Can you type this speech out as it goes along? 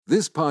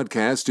This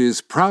podcast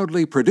is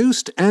proudly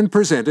produced and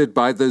presented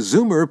by the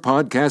Zoomer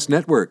Podcast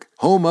Network,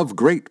 home of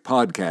great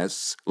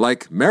podcasts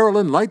like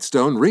Marilyn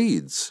Lightstone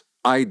Reads,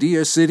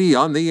 Idea City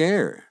on the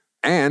Air,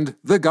 and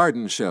The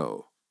Garden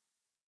Show.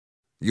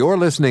 You're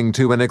listening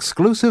to an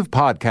exclusive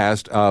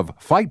podcast of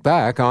Fight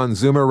Back on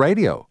Zoomer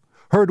Radio,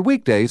 heard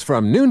weekdays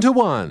from noon to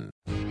 1.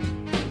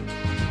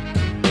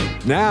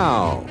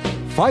 Now,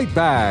 Fight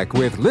Back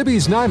with Libby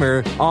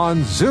Znaimer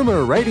on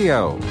Zoomer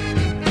Radio.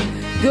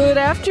 Good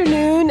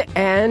afternoon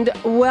and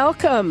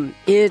welcome.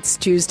 It's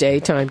Tuesday,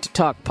 time to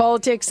talk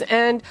politics,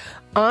 and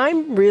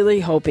I'm really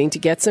hoping to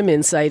get some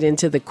insight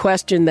into the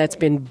question that's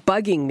been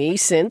bugging me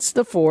since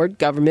the Ford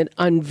government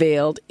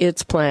unveiled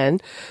its plan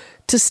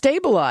to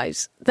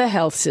stabilize the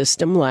health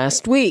system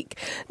last week.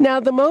 Now,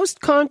 the most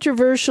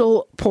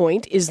controversial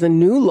point is the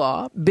new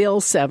law,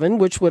 Bill 7,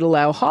 which would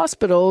allow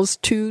hospitals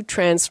to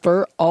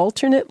transfer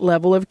alternate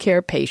level of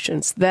care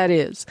patients, that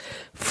is,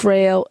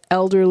 frail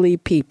elderly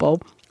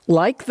people,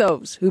 like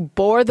those who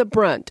bore the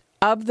brunt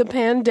of the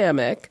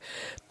pandemic,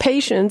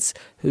 patients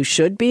who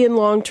should be in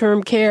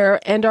long-term care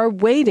and are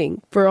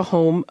waiting for a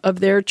home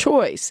of their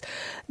choice.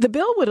 The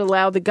bill would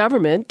allow the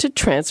government to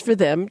transfer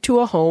them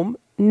to a home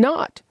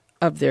not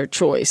of their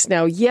choice.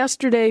 Now,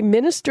 yesterday,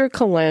 Minister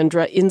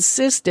Calandra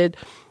insisted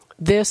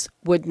this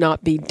would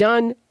not be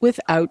done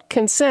without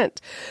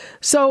consent.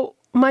 So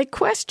my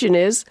question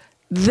is,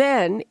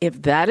 then,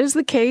 if that is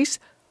the case,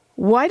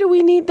 why do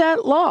we need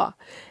that law?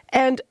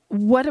 And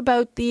what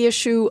about the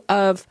issue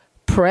of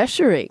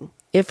pressuring,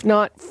 if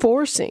not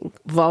forcing,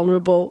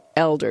 vulnerable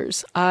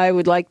elders? I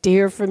would like to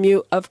hear from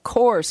you. Of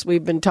course,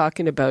 we've been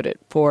talking about it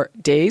for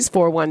days.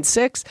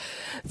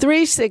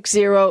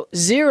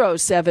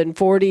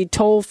 416-360-0740,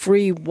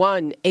 toll-free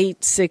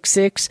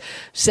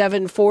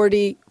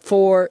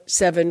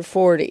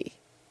 1-866-740-4740.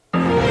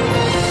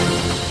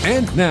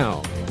 And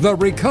now, the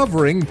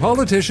Recovering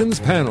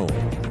Politicians Panel.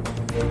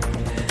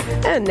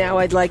 And now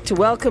I'd like to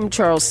welcome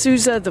Charles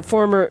Sousa, the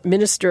former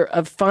Minister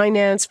of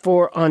Finance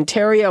for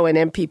Ontario and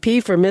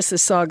MPP for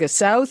Mississauga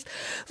South,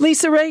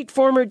 Lisa Raitt,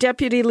 former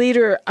Deputy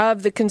Leader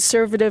of the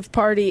Conservative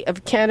Party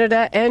of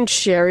Canada, and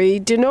Sherry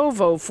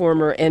DeNovo,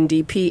 former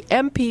NDP,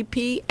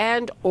 MPP,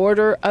 and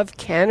Order of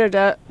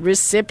Canada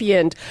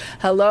recipient.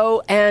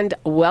 Hello and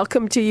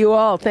welcome to you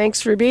all.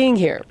 Thanks for being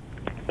here.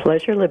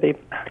 Pleasure, Libby.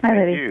 Hi,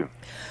 Libby.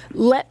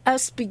 Let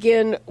us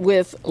begin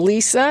with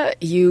Lisa.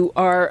 You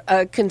are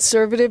a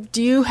Conservative.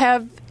 Do you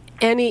have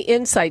any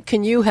insight?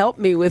 Can you help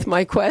me with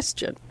my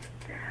question?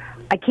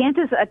 I can't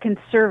as a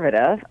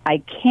Conservative.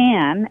 I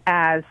can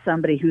as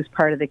somebody who's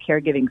part of the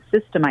caregiving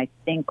system, I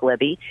think,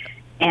 Libby.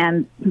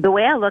 And the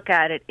way I look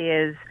at it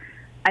is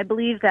I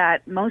believe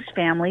that most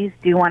families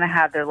do want to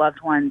have their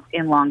loved ones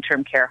in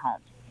long-term care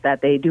homes,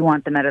 that they do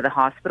want them out of the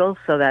hospital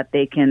so that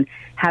they can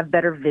have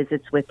better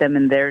visits with them,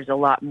 and there's a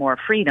lot more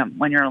freedom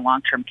when you're in a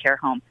long-term care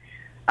home.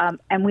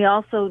 And we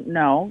also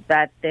know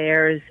that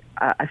there's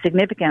a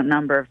significant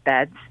number of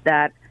beds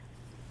that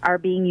are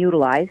being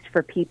utilized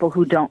for people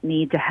who don't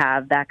need to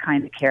have that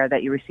kind of care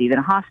that you receive in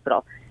a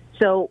hospital.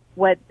 So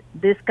what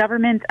this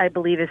government, I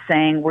believe, is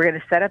saying, we're going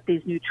to set up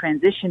these new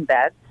transition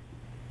beds,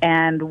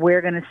 and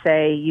we're going to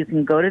say you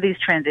can go to these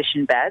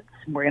transition beds.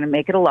 We're going to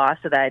make it a law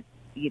so that,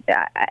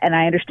 and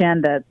I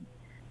understand the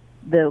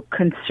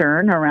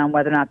concern around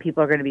whether or not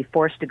people are going to be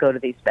forced to go to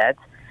these beds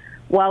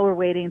while we're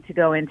waiting to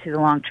go into the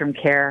long-term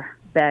care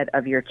bed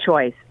of your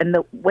choice. And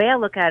the way I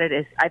look at it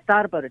is, I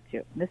thought about it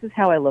too. This is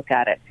how I look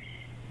at it.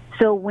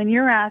 So when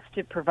you're asked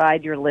to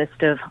provide your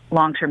list of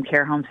long-term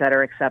care homes that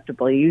are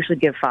acceptable, you usually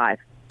give 5.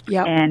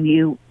 Yep. And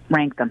you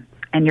rank them.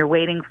 And you're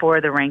waiting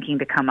for the ranking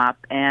to come up.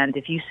 And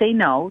if you say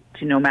no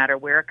to no matter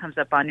where it comes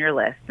up on your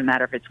list, no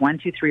matter if it's 1,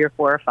 2, 3, or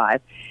 4, or 5,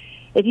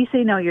 if you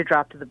say no, you're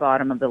dropped to the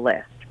bottom of the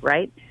list,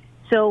 right?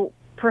 So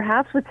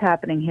perhaps what's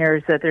happening here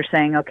is that they're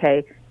saying,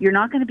 okay, you're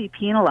not going to be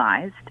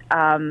penalized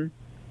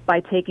by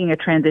taking a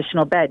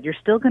transitional bed. You're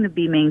still going to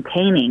be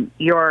maintaining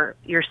your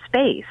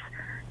space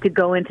to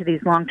go into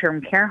these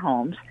long-term care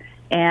homes,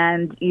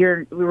 and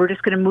we're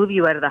just going to move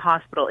you out of the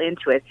hospital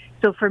into it.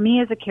 So for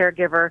me as a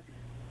caregiver,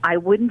 I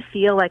wouldn't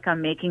feel like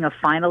I'm making a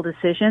final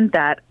decision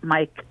that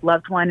my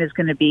loved one is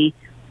going to be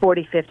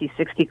 40, 50,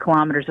 60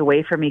 kilometers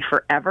away from me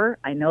forever.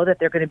 I know that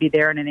they're going to be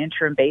there on an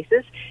interim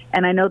basis,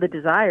 and I know the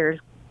desires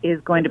is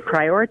going to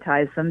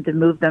prioritize them to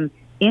move them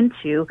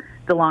into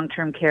the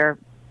long-term care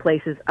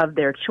places of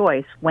their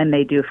choice when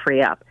they do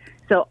free up.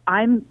 So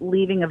I'm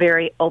leaving a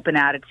very open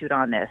attitude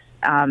on this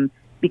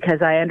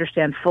because I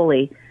understand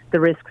fully the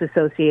risks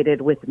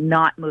associated with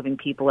not moving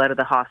people out of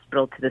the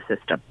hospital to the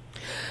system.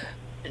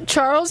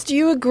 Charles, do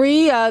you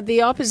agree?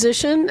 The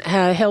opposition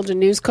held a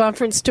news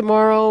conference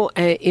tomorrow,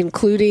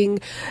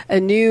 including a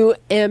new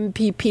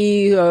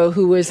MPP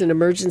who is an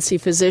emergency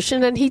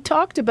physician, and he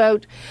talked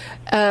about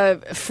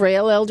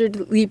frail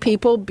elderly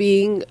people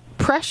being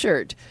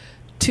pressured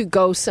to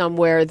go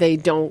somewhere they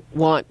don't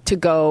want to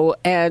go,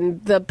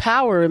 and the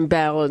power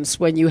imbalance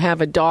when you have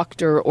a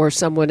doctor or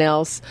someone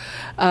else,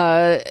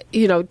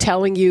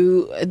 telling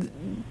you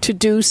to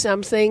do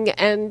something,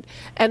 and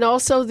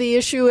also the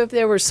issue if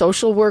there were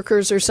social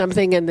workers or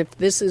something, and if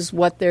this is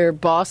what their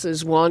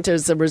bosses want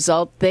as a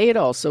result, they'd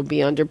also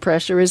be under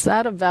pressure. Is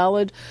that a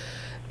valid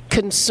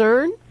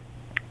concern?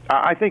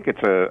 I think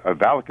it's a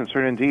valid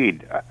concern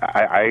indeed.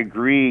 I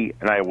agree,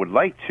 and I would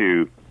like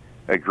to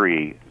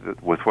agree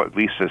with what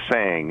Lisa's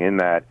saying in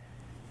that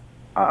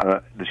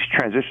these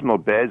transitional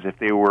beds, if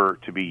they were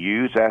to be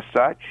used as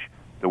such,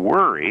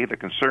 the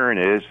concern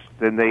is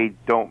then they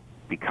don't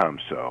become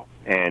so.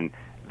 And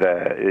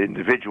the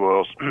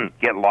individuals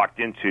get locked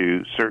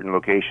into certain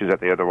locations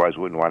that they otherwise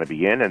wouldn't want to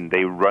be in, and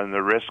they run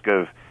the risk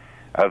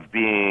of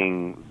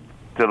being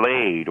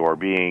delayed or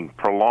being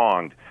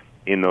prolonged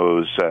in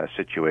those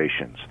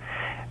situations.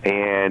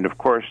 And, of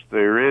course,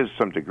 there is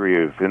some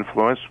degree of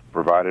influence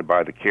provided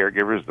by the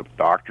caregivers, the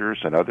doctors,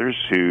 and others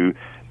who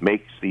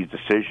make these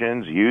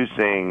decisions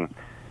using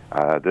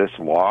this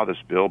law, this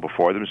bill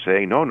before them,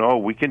 saying, no,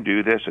 we can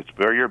do this. It's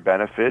for your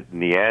benefit. In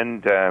the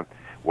end,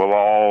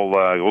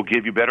 we'll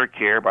give you better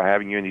care by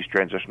having you in these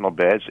transitional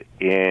beds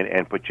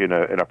and put you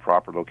in a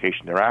proper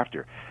location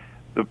thereafter.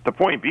 The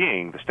point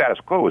being, the status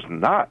quo is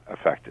not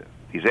effective.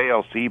 These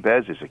ALC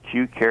beds, these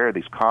acute care,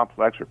 these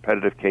complex,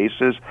 repetitive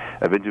cases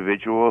of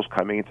individuals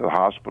coming into the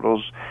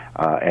hospitals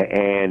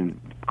and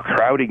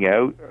crowding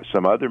out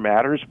some other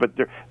matters, but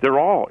they're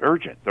all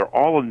urgent. They're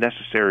all a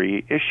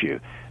necessary issue,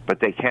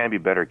 but they can be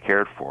better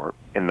cared for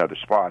in other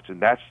spots.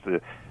 And that's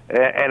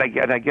and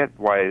I get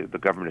why the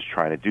government is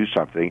trying to do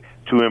something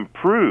to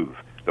improve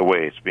the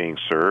way it's being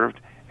served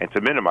and to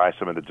minimize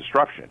some of the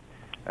disruption.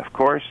 Of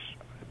course,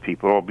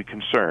 people will be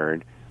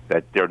concerned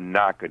that they're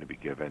not going to be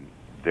given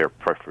their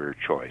preferred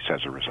choice as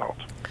a result.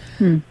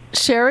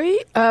 Sherry,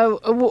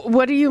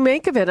 what do you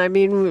make of it? I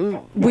mean,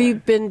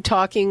 we've been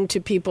talking to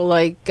people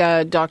like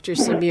Dr.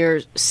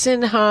 Samir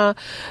Sinha,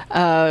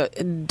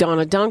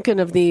 Donna Duncan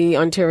of the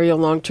Ontario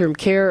Long-Term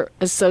Care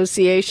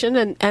Association,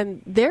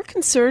 and they're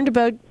concerned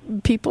about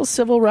people's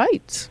civil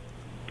rights.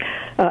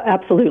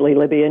 Absolutely,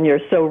 Libby, and you're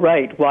so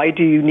right. Why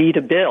do you need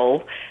a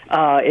bill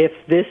if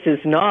this is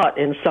not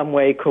in some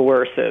way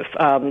coercive?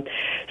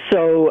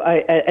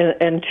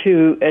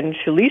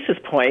 To Lisa's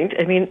point,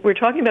 I mean, we're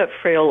talking about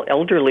frail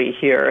elderly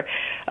here,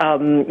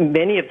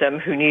 many of them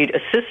who need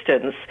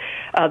assistance.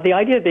 The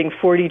idea of being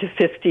 40 to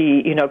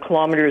 50,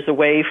 kilometers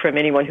away from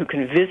anyone who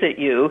can visit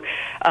you,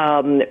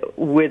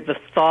 with the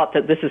thought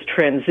that this is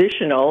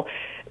transitional,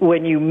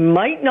 when you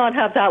might not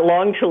have that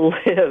long to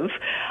live,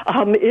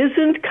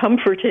 isn't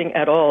comforting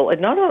at all.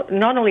 And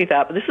not only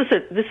that, but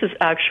this is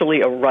actually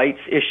a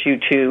rights issue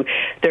too.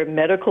 Their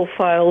medical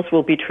files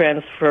will be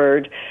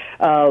transferred,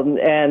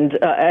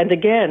 and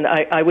again,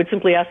 I would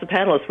simply ask the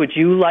panelists: would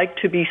you like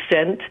to be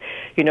sent,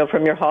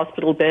 from your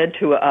hospital bed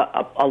to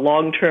a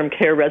long-term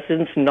care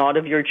residence not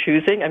of your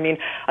choosing? I mean,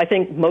 I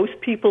think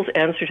most people's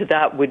answer to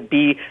that would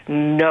be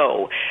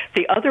no.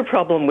 The other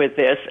problem with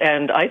this,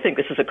 and I think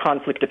this is a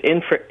conflict of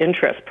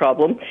interest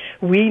problem,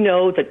 we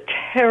know the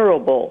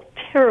terrible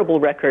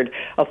record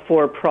of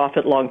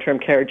for-profit long-term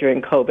care during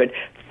COVID.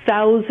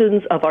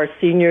 Thousands of our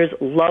seniors,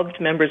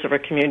 loved members of our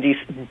communities,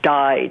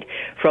 died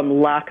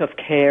from lack of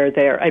care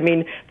there. I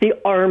mean, the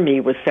Army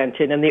was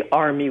sent in, and the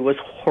Army was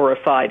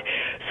horrified.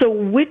 So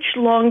which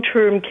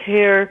long-term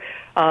care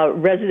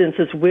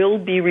residences will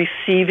be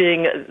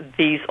receiving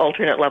these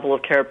alternate level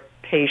of care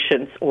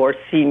patients or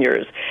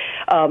seniors?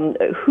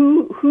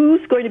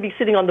 Who's going to be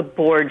sitting on the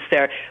boards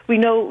there? We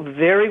know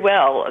very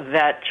well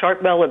that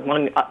Chartwell,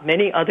 among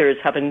many others,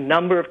 have a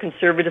number of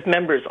Conservative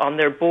members on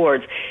their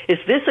boards. Is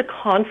this a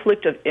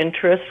conflict of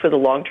interest for the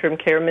long-term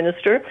care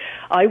minister?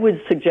 I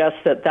would suggest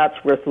that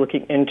that's worth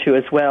looking into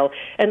as well.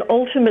 And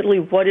ultimately,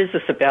 what is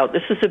this about?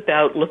 This is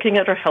about looking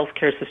at our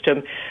healthcare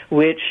system,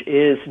 which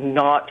is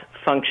not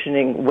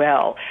functioning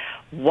well.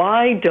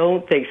 Why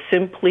don't they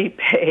simply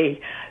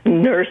pay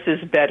nurses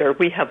better?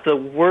 We have the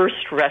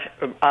worst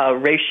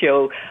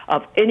ratio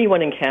of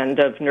anyone in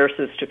Canada of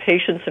nurses to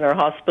patients in our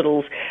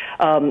hospitals,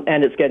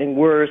 and it's getting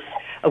worse.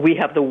 We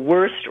have the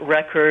worst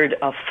record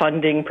of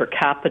funding per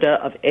capita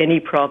of any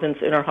province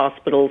in our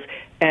hospitals,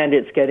 and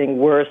it's getting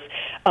worse.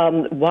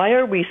 Why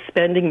are we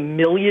spending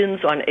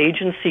millions on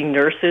agency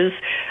nurses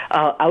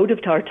out of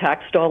our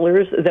tax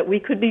dollars that we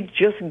could be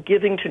just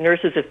giving to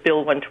nurses if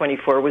Bill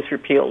 124 was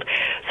repealed?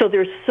 So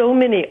there's so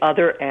many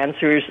other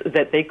answers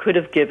that they could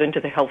have given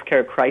to the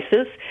healthcare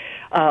crisis,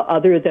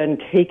 other than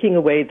taking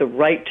away the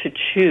right to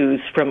choose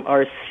from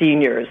our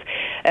seniors.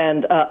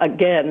 And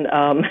again,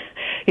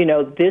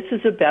 this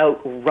is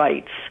about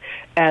rights.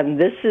 And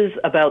this is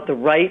about the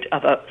right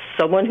of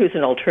someone who's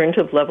an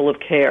alternative level of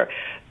care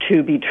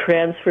to be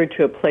transferred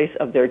to a place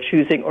of their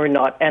choosing or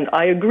not. And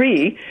I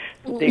agree,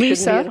 they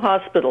shouldn't be in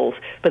hospitals,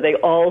 but they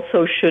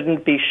also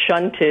shouldn't be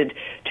shunted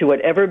to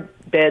whatever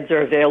beds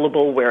are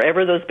available,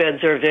 wherever those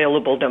beds are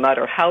available, no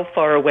matter how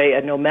far away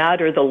and no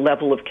matter the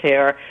level of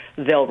care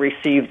they'll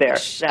receive there.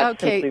 That's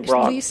simply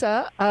wrong.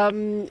 Lisa,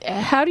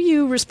 how do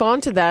you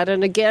respond to that?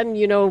 And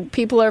again,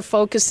 people are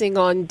focusing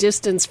on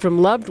distance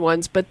from loved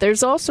ones, but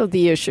there's also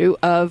the issue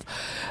of,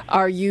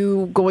 are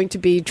you going to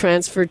be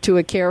transferred to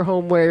a care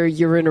home where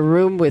you're in a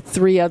room with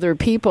 3 other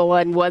people,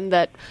 and one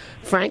that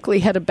frankly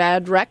had a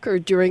bad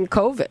record during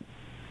COVID?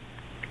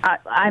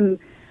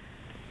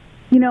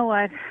 You know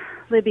what,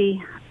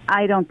 Libby,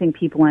 I don't think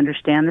people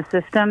understand the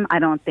system. I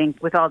don't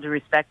think, with all due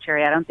respect,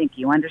 Cherry, I don't think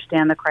you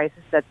understand the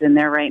crisis that's in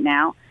there right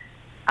now.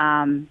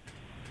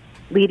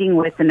 Leading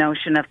with the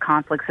notion of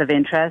conflicts of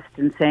interest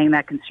and saying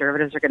that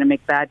conservatives are going to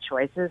make bad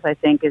choices, I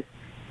think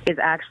is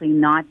actually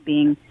not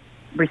being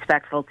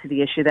respectful to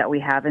the issue that we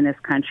have in this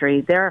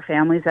country. There are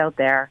families out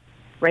there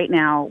right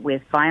now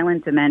with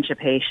violent dementia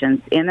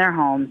patients in their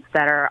homes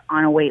that are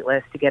on a wait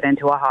list to get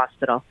into a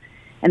hospital,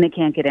 and they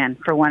can't get in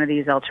for one of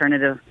these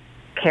alternative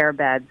care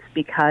beds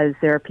because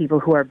there are people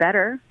who are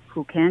better,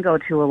 who can go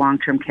to a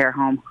long-term care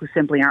home, who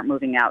simply aren't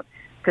moving out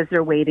because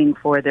they're waiting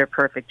for their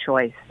perfect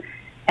choice.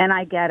 And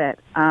I get it.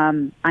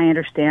 I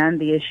understand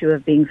the issue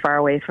of being far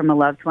away from a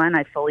loved one.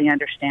 I fully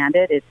understand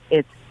it.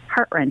 It's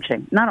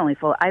heart-wrenching. Not only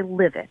I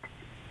live it.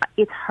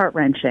 It's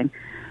heart-wrenching.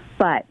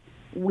 But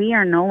we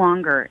are no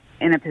longer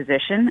in a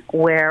position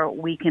where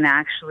we can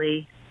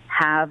actually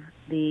have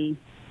the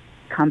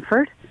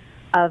comfort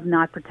of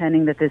not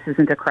pretending that this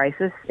isn't a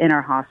crisis in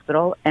our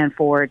hospital and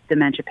for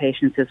dementia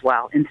patients as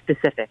well, in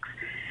specifics.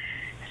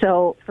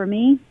 So for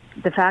me,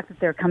 the fact that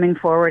they're coming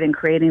forward and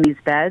creating these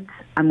beds,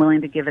 I'm willing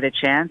to give it a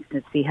chance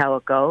to see how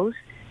it goes.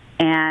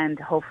 And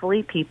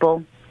hopefully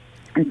people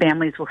and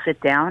families will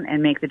sit down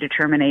and make the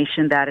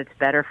determination that it's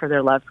better for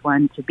their loved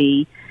one to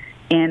be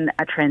in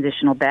a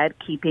transitional bed,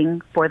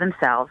 keeping for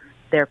themselves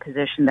their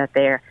position that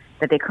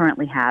they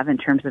currently have in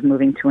terms of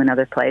moving to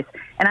another place.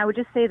 And I would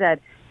just say that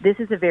this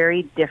is a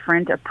very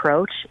different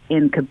approach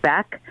in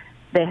Quebec.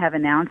 They have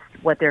announced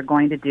what they're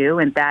going to do,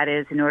 and that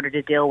is in order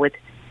to deal with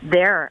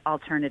their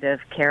alternative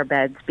care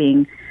beds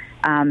being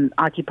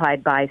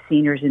occupied by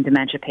seniors and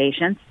dementia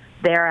patients,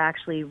 they're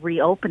actually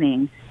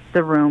reopening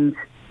the rooms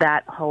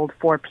that hold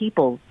 4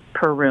 people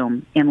per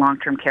room in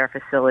long-term care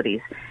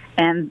facilities.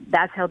 And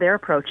that's how they're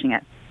approaching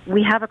it.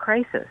 We have a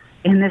crisis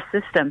in this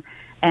system,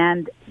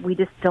 and we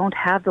just don't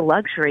have the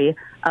luxury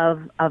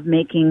of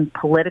making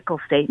political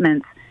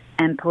statements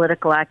and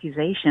political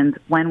accusations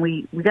when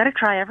we got to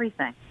try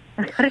everything.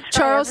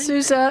 Charles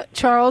Sousa,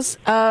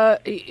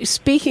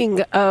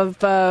 speaking of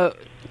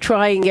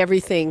trying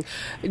everything,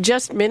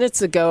 just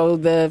minutes ago,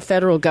 the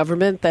federal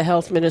government, the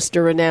health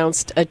minister,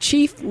 announced a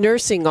chief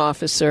nursing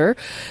officer.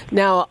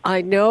 Now,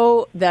 I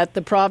know that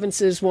the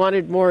provinces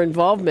wanted more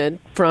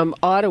involvement from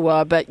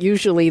Ottawa, but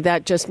usually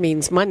that just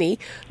means money,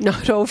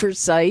 not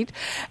oversight.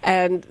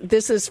 And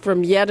this is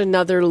from yet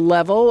another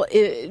level.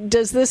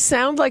 Does this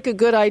sound like a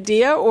good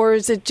idea, or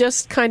is it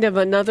just kind of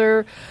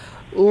another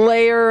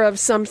layer of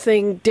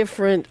something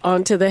different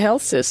onto the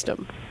health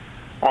system?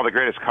 Well, the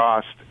greatest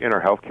cost in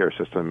our healthcare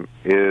system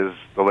is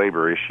the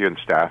labor issue and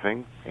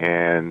staffing,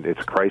 and it's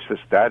a crisis.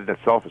 That in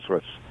itself is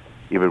what's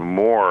even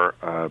more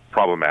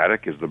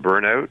problematic, is the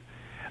burnout,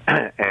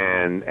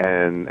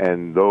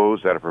 and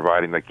those that are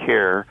providing the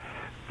care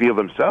feel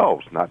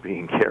themselves not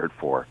being cared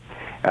for.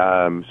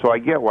 So I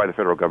get why the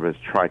federal government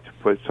is trying to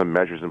put some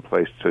measures in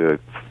place to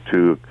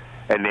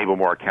enable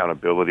more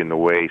accountability in the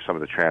way some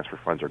of the transfer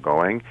funds are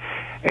going.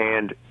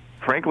 And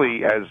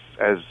frankly, as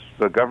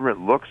the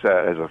government looks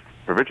at, as a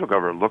provincial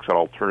government looks at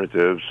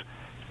alternatives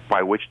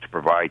by which to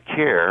provide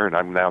care, and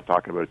I'm now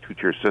talking about a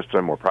 2-tier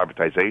system or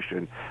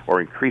privatization or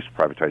increased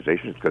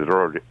privatization, because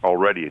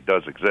already it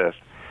does exist,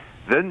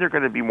 then they're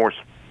going to be more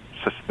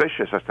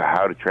suspicious as to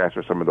how to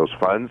transfer some of those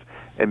funds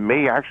and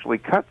may actually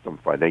cut some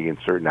funding in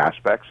certain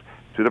aspects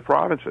to the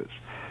provinces.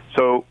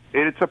 So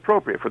it's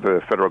appropriate for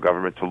the federal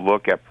government to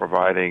look at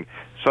providing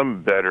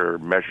some better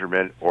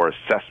measurement or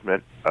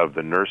assessment of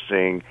the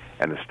nursing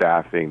and the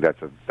staffing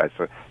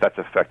that's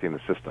affecting the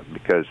system,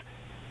 because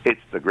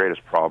it's the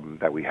greatest problem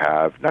that we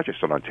have, not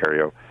just in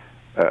Ontario,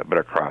 but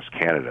across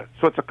Canada.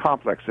 So it's a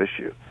complex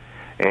issue.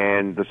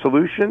 And the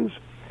solutions,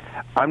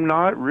 I'm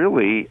not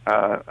really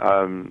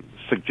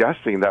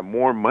suggesting that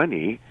more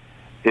money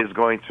is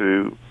going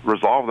to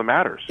resolve the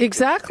matters.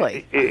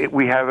 Exactly.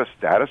 We have a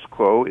status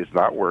quo. It's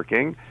not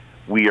working.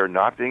 We are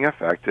not being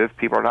effective.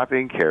 People are not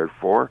being cared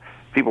for.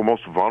 People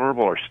most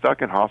vulnerable are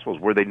stuck in hospitals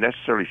where they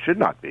necessarily should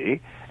not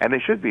be, and they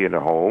should be in a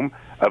home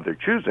of their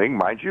choosing,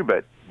 mind you,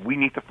 but we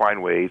need to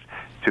find ways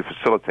to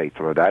facilitate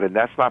some of that, and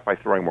that's not by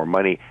throwing more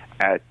money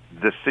at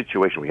this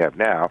situation we have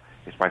now.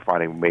 It's by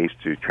finding ways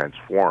to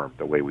transform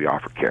the way we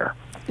offer care.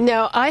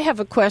 Now, I have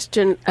a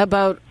question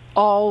about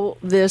all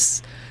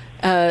this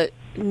nursing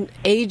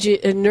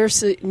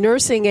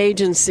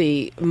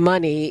agency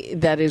money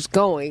that is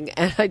going,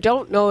 and I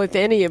don't know if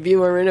any of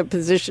you are in a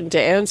position to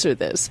answer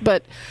this,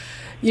 but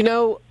you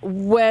know,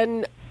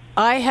 when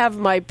I have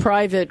my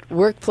private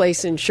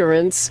workplace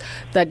insurance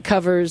that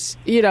covers,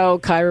 you know,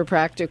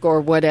 chiropractic or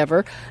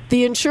whatever,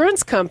 the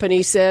insurance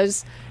company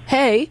says,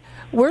 hey,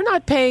 we're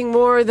not paying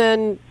more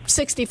than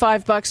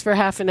 $65 for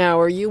half an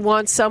hour. You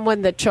want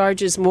someone that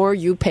charges more,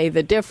 you pay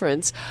the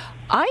difference.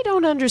 I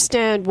don't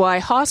understand why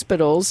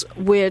hospitals,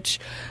 which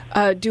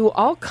do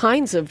all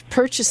kinds of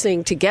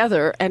purchasing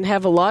together and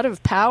have a lot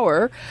of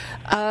power,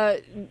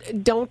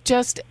 don't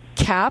just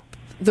cap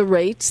the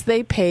rates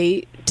they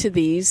pay to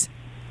these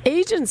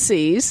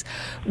agencies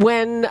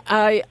when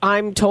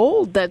I'm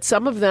told that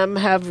some of them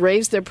have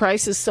raised their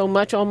prices so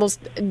much, almost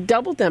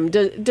doubled them.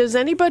 Does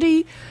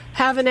anybody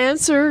have an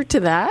answer to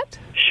that?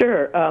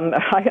 Sure.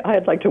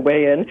 I'd like to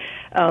weigh in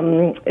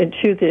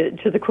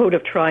to the quote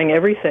of trying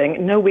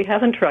everything. No, we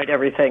haven't tried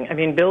everything. I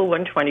mean, Bill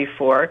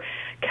 124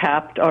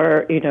 capped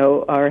our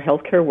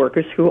healthcare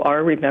workers who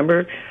are,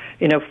 remember,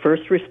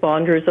 first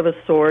responders of a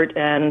sort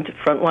and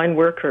frontline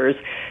workers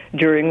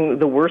during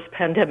the worst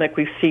pandemic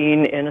we've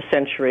seen in a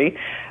century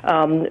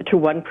to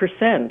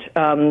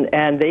 1%.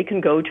 And they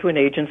can go to an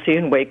agency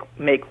and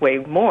make way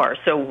more.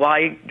 So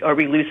why are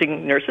we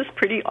losing nurses?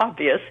 Pretty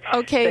obvious.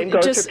 Okay, Same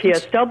goes for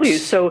PSW.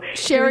 So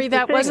Sherry,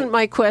 that wasn't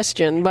my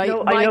question.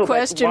 My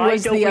question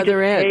was the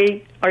other end.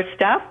 Pay our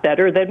staff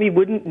better, then we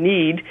wouldn't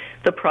need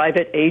the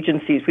private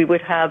agencies. We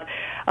would have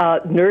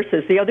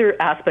nurses. The other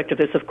aspect of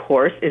this, of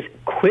course, is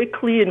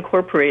quickly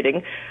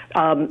incorporating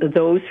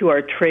those who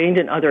are trained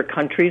in other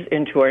countries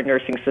into our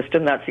nursing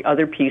system. That's the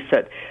other piece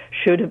that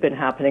should have been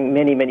happening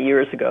many, many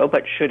years ago,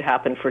 but should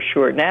happen for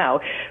sure now.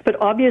 But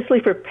obviously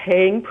for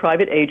paying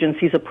private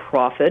agencies a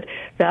profit,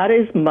 that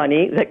is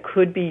money that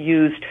could be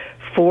used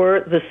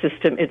for the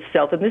system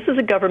itself. And this is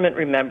a government,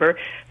 remember,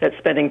 that's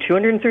spending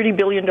 $230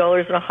 billion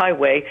on a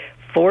highway,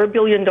 $4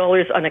 billion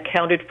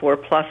unaccounted for,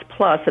 plus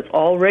that's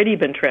already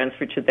been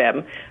transferred to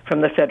them from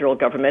the federal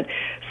government.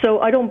 So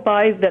I don't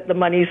buy that the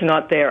money's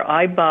not there.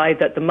 I buy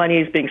that the money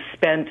is being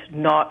spent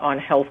not on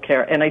health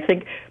care. And I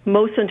think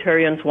most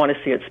Ontarians want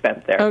to see it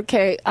spent there.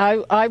 Okay.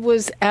 I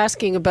was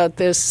asking about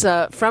this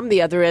from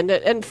the other end.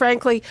 And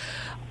frankly,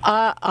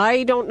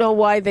 I don't know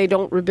why they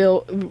don't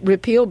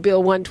repeal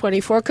Bill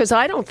 124, because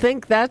I don't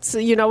think that's,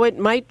 it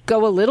might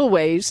go a little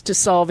ways to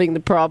solving the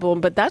problem,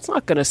 but that's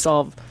not going to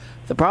solve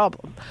the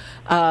problem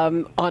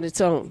on its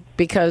own,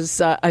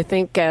 because I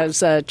think,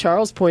 as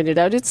Charles pointed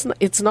out,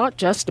 it's not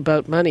just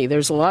about money.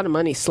 There's a lot of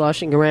money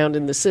sloshing around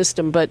in the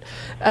system. But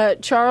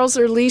Charles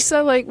or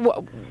Lisa,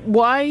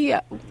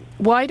 why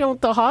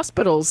don't the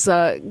hospitals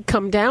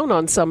come down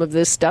on some of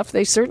this stuff?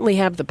 They certainly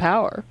have the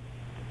power.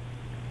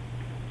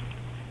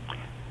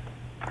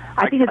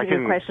 I think it's a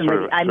good question.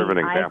 I agree with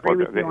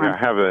you. I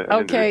have an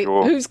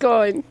individual. Who's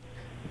going?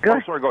 Go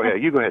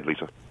ahead. You go ahead,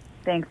 Lisa.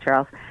 Thanks,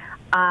 Charles.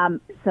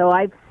 So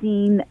I've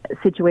seen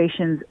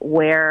situations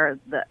where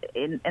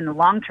in the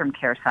long-term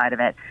care side of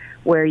it,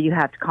 where you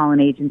have to call an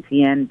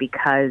agency in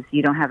because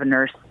you don't have a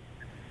nurse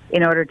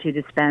in order to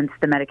dispense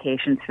the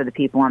medications for the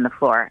people on the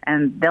floor.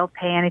 And they'll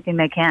pay anything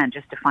they can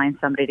just to find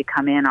somebody to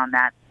come in on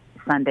that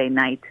Sunday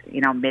night,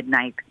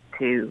 midnight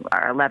to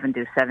 11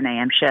 to 7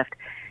 a.m. shift.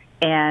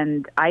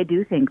 And I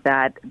do think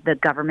that the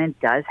government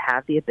does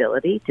have the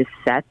ability to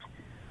set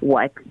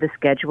what the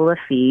schedule of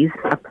fees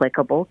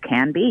applicable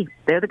can be.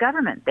 They're the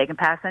government. They can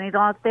pass any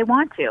laws they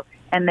want to.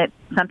 And that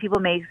some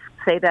people may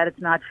say that it's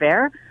not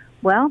fair.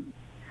 Well,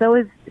 so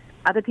is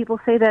other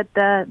people say that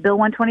Bill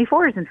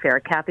 124 isn't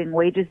fair, capping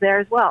wages there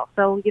as well.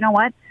 So you know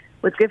what?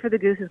 What's good for the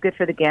goose is good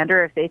for the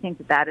gander. If they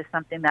think that is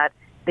something that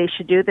they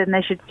should do, then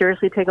they should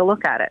seriously take a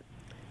look at it.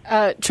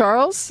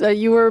 Charles,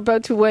 you were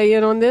about to weigh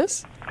in on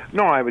this?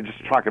 No, I was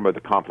just talking about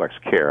the complex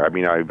care. I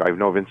mean, I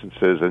know of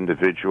instances,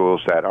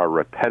 individuals that are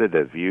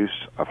repetitive use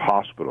of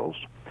hospitals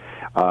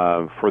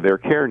for their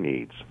care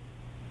needs.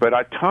 But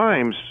at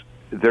times,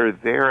 they're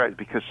there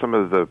because some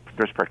of the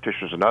nurse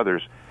practitioners and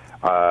others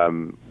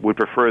would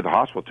prefer the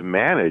hospital to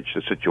manage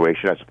the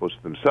situation as opposed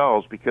to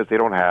themselves because they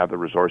don't have the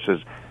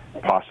resources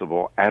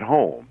possible at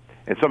home.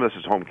 And some of this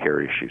is home care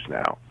issues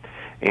now.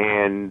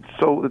 And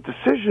so the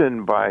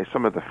decision by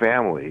some of the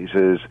families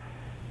is,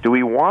 do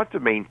we want to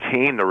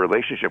maintain a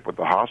relationship with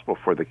the hospital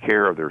for the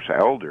care of their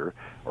elder,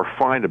 or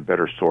find a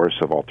better source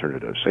of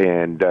alternatives?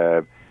 And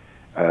the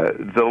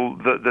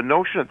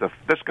notion that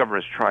this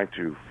government is trying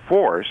to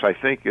force, I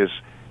think, is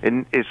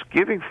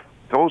giving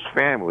those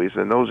families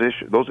and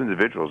those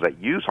individuals that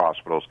use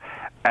hospitals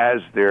as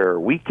their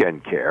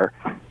weekend care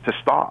to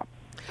stop,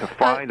 to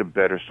find a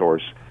better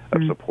source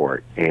of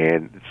support.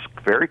 And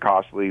it's very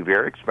costly,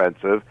 very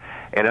expensive,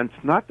 and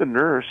it's not the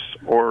nurse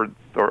or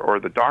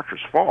the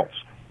doctor's faults.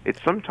 It's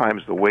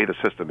sometimes the way the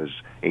system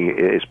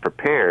is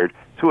prepared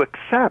to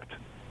accept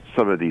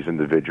some of these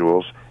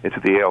individuals into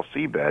the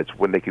ALC beds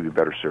when they can be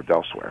better served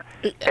elsewhere.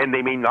 And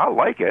they may not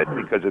like it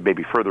because it may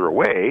be further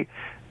away,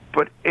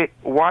 but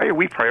why are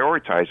we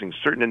prioritizing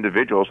certain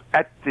individuals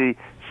at the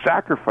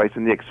sacrifice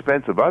and the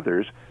expense of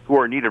others who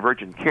are in need of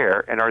urgent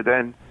care and are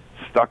then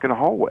stuck in a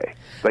hallway?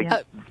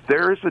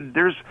 There's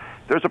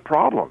a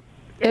problem.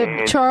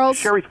 And Charles,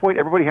 Sherry's point,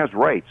 everybody has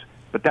rights.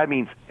 But that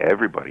means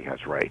everybody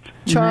has rights,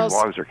 Charles, as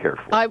long as they're cared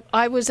for.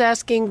 I was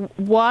asking,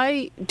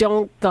 why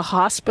don't the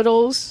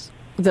hospitals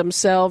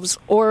themselves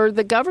or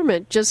the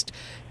government just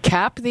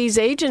cap these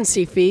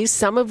agency fees,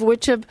 some of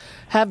which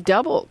have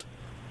doubled?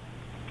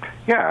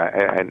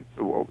 Yeah,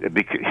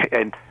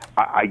 and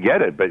I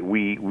get it, but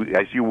we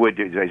as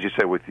you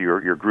said with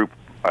your group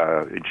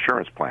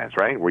insurance plans,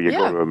 right, where you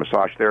go to a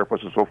massage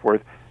therapist and so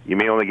forth, you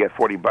may only get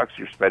 $40.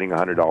 You're spending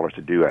 $100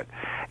 to do it,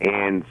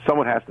 and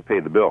someone has to pay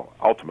the bill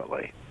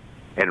ultimately.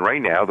 And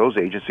right now, those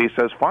agencies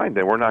says, "Fine,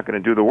 then we're not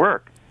going to do the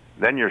work."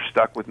 Then you're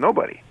stuck with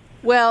nobody.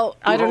 Well,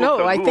 I don't know.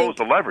 Who holds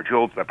the leverage? Who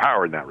holds the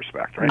power in that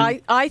respect,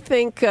 right? I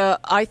think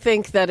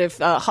that if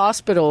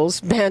hospitals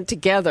band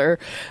together,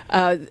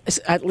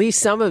 at least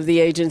some of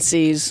the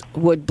agencies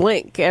would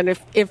blink. And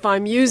if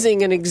I'm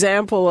using an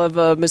example of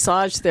a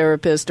massage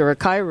therapist or a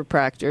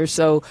chiropractor,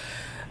 so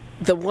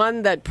the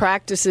one that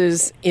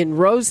practices in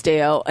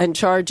Rosedale and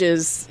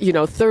charges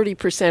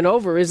 30%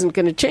 over isn't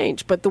going to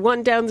change, but the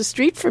one down the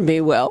street from me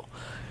will.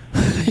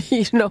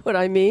 You know what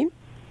I mean?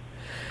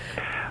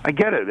 I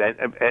get it,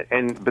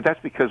 but that's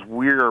because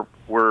we're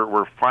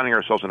finding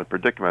ourselves in a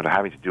predicament of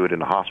having to do it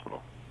in a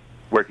hospital,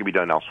 where it can be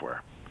done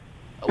elsewhere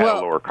at a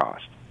lower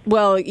cost.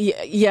 Well,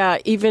 yeah.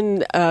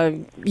 Even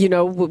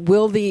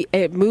will the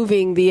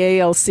moving the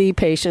ALC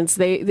patients?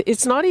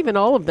 It's not even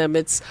all of them.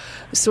 It's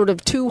sort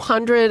of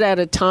 200 at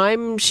a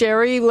time.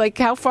 Sherry, like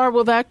how far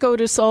will that go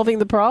to solving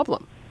the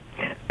problem?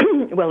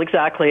 Well,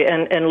 exactly,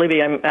 and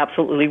Libby, I'm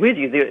absolutely with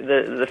you.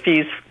 The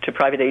fees to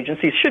private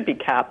agencies should be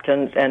capped,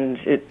 and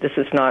this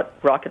is not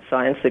rocket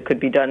science. It could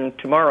be done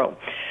tomorrow.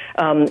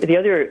 The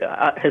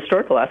other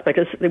historical aspect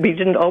is that we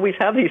didn't always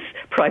have these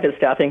private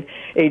staffing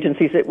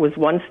agencies. It was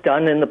once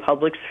done in the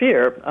public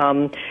sphere,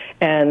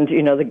 and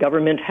the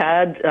government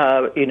had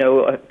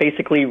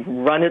basically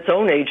run its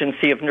own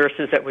agency of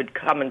nurses that would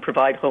come and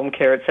provide home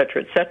care, et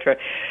cetera,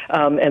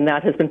 and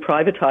that has been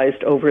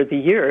privatized over the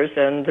years,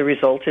 and the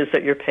result is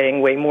that you're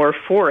paying way more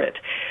for it.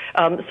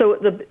 So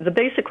the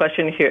basic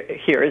question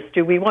here is,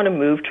 do we want to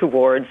move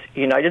towards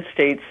United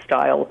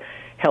States-style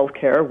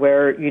healthcare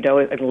where,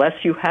 unless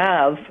you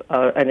have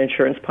an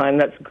insurance plan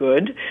that's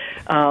good,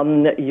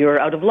 you're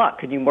out of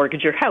luck and you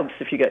mortgage your house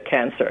if you get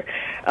cancer?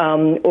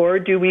 Or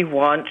do we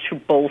want to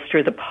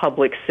bolster the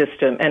public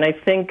system? And I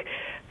think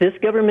this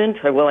government,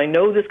 I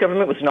know this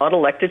government was not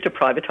elected to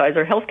privatize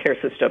our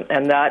healthcare system,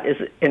 and that is,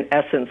 in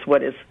essence,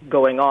 what is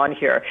going on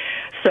here.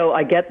 So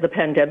I get the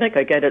pandemic,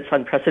 I get it's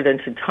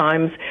unprecedented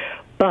times,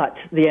 but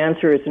the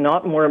answer is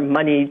not more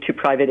money to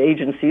private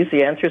agencies.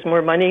 The answer is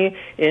more money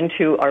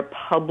into our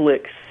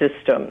public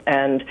system,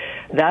 and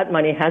that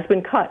money has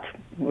been cut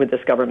with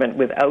this government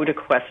without a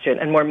question,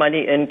 and more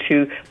money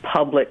into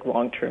public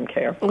long-term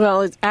care.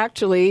 Well, it's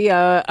actually,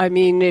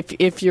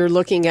 if you're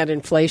looking at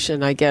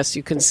inflation, I guess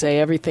you can say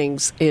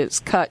everything's is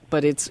cut,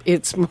 but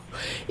it's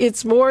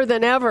more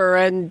than ever,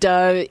 and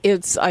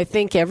I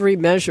think every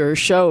measure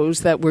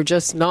shows that we're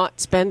just not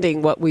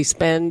spending what we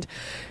spend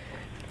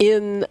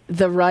in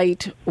the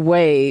right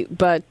way.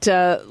 But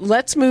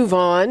let's move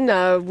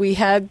on. We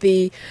had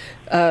the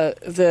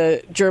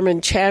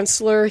German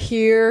chancellor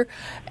here,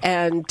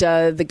 and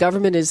the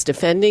government is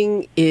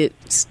defending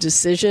its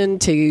decision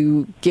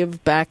to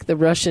give back the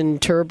Russian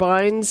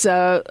turbines.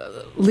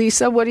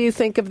 Lisa, what do you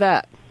think of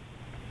that?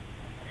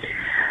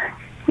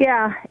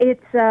 Yeah,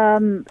 it's.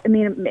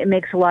 It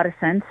makes a lot of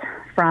sense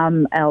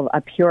from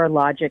a pure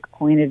logic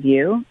point of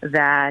view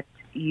that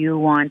you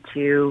want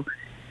to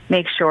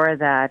make sure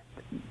that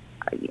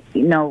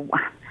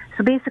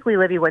So basically,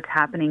 Libby, what's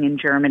happening in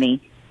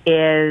Germany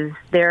is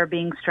they're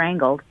being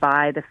strangled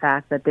by the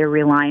fact that they're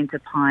reliant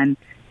upon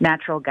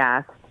natural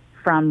gas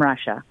from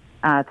Russia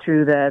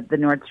through the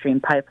Nord Stream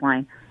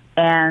pipeline,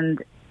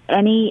 and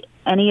any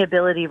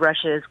ability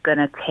Russia is going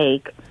to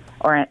take,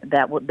 or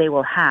that they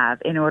will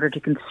have, in order to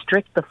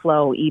constrict the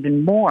flow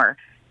even more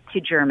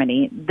to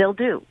Germany, they'll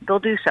do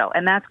so,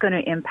 and that's going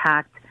to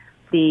impact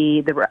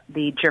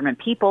the German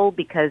people,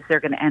 because they're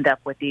going to end up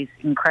with these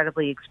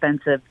incredibly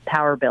expensive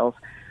power bills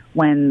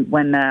when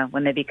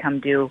they become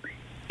due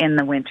in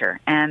the winter,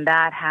 and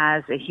that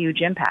has a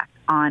huge impact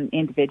on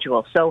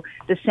individuals. So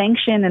the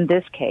sanction in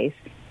this case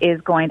is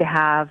going to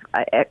have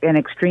an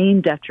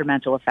extreme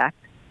detrimental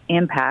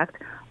impact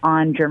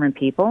on German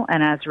people,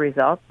 and as a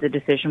result, the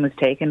decision was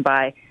taken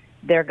by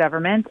their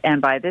government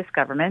and by this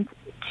government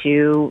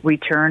to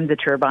return the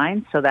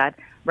turbines so that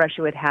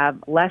Russia would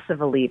have less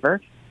of a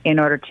lever in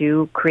order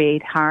to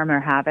create harm or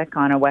havoc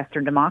on a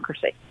Western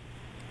democracy.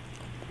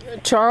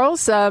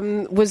 Charles,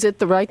 was it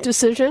the right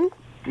decision?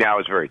 Yeah, it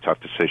was a very tough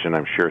decision,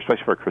 I'm sure,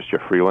 especially for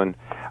Chrystia Freeland,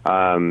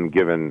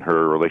 given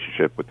her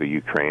relationship with the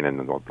Ukraine and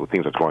the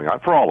things that's going on.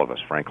 For all of us,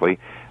 frankly.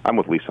 I'm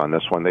with Lisa on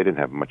this one. They didn't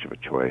have much of a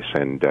choice.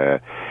 And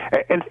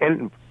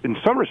in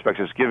some respects,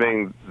 it's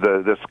giving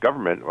this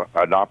government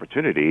an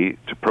opportunity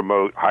to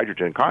promote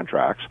hydrogen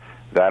contracts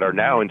that are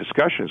now in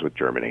discussions with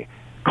Germany.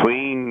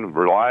 Clean,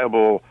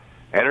 reliable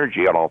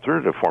energy, an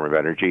alternative form of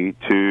energy,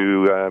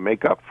 to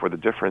make up for the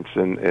difference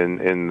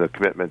in the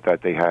commitment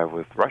that they have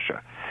with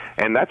Russia.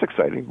 And that's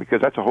exciting,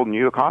 because that's a whole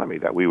new economy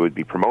that we would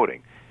be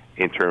promoting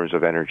in terms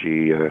of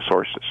energy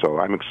sources. So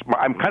I'm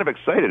kind of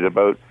excited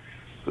about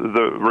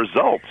the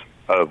result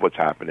of what's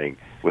happening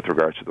with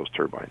regards to those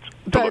turbines,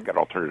 to look at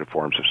alternative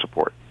forms of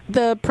support.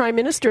 The Prime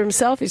Minister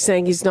himself is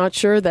saying he's not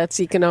sure that's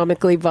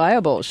economically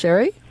viable.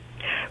 Sherry?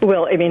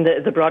 Well, I mean,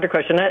 the broader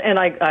question, and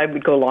I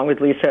would go along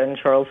with Lisa and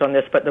Charles on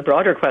this, but the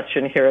broader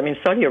question here, I mean,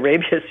 Saudi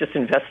Arabia is just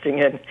investing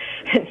in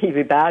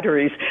EV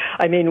batteries.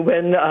 I mean,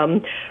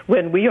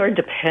 when we are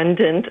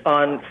dependent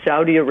on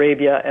Saudi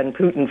Arabia and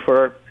Putin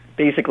for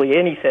basically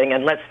anything,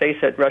 and let's face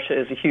it, Russia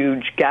is a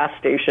huge gas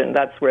station.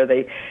 That's where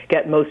they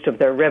get most of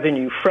their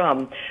revenue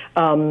from.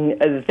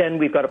 Then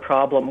we've got a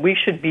problem. We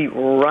should be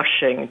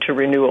rushing to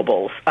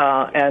renewables.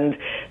 And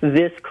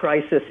this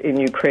crisis in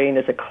Ukraine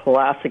is a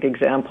classic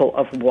example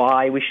of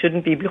why we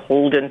shouldn't be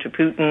beholden to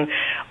Putin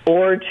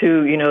or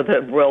to,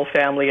 the royal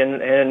family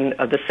and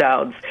the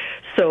Sauds.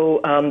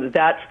 So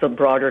that's the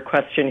broader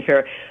question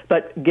here.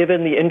 But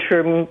given the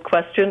interim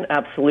question,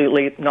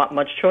 absolutely not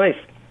much choice.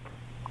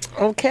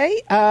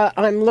 Okay,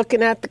 I'm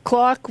looking at the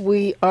clock.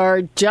 We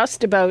are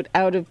just about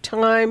out of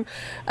time.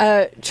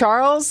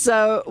 Charles,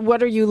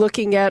 what are you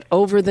looking at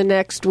over the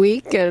next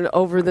week and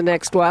over the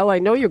next while? I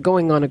know you're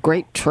going on a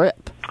great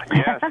trip.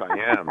 Yes,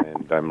 I am,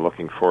 and I'm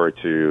looking forward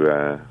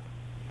to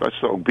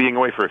being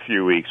away for a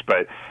few weeks.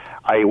 But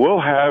I will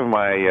have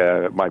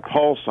my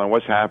pulse on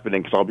what's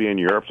happening because I'll be in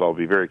Europe, so I'll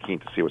be very keen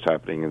to see what's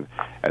happening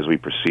as we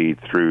proceed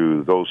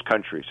through those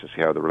countries to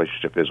see how the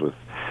relationship is with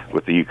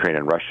the Ukraine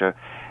and Russia.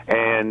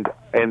 And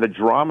the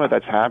drama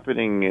that's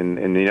happening in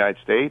the United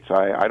States,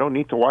 I don't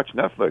need to watch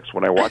Netflix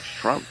when I watch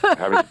Trump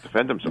having to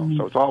defend himself.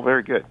 So it's all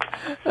very good.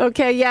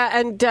 Okay, yeah.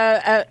 And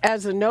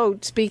as a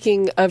note,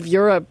 speaking of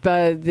Europe,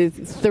 the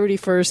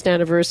 31st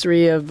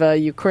anniversary of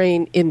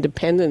Ukraine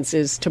independence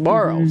is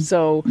tomorrow. Mm-hmm.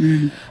 So,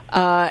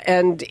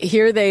 and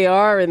here they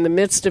are in the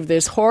midst of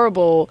this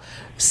horrible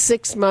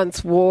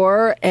 6-month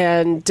war,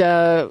 and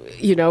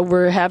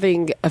we're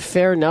having a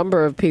fair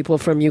number of people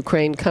from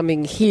Ukraine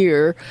coming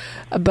here,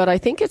 but I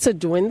think it's a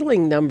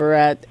dwindling number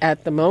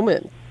at the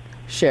moment.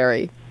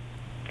 Sherry?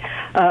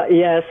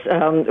 Yes.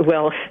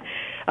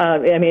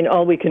 I mean,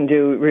 all we can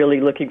do,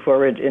 really, looking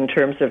forward in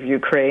terms of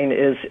Ukraine,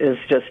 is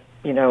just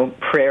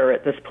prayer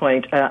at this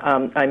point.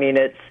 I mean,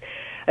 it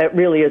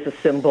really is a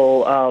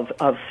symbol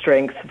of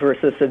strength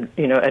versus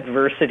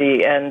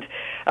adversity. And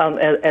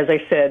as I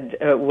said,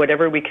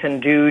 whatever we can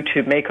do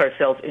to make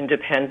ourselves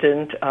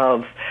independent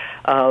of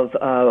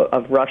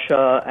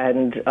Russia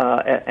and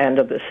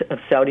of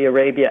Saudi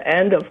Arabia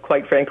and of,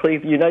 quite frankly,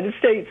 the United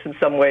States in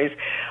some ways,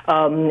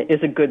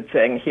 is a good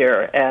thing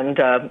here. And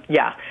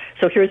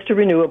so here's to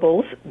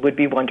renewables would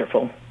be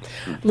wonderful.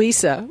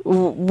 Lisa,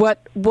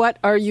 what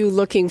are you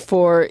looking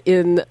for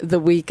in the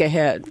week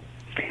ahead?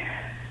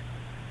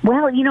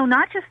 Well,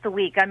 not just the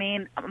week. I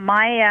mean,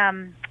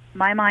 my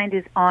mind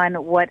is on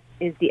what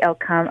is the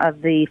outcome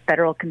of the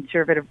federal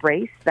conservative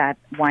race that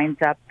winds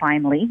up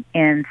finally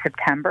in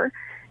September.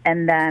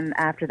 And then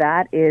after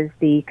that is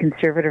the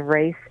conservative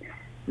race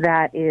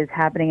that is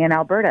happening in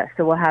Alberta.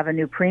 So we'll have a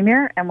new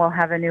premier and we'll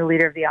have a new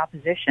leader of the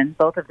opposition,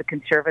 both of the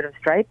conservative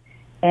stripe,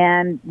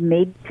 and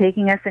maybe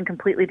taking us in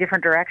completely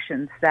different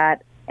directions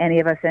that any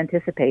of us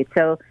anticipate.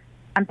 So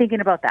I'm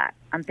thinking about that.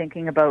 I'm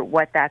thinking about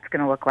what that's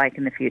going to look like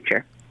in the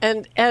future.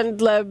 And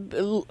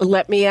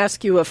let me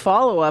ask you a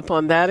follow-up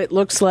on that. It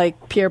looks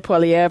like Pierre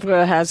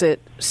Poilievre has it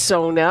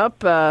sewn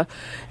up. What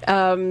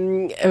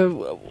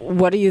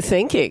are you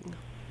thinking?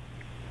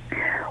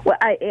 Well,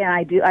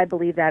 I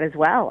believe that as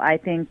well. I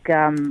think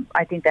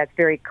that's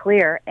very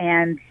clear.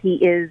 And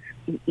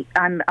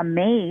I'm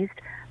amazed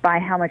by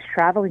how much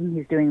traveling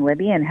he's doing,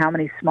 Libby, and how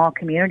many small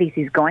communities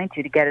he's going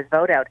to get his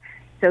vote out.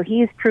 So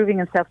he's proving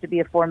himself to be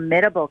a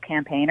formidable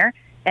campaigner.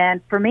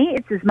 And for me,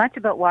 it's as much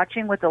about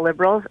watching with the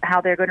Liberals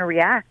how they're going to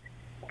react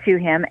to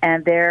him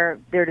and their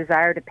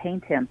desire to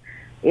paint him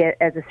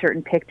as a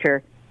certain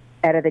picture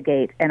out of the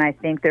gate. And I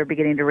think they're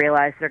beginning to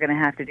realize they're going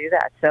to have to do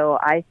that. So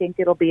I think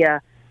it'll be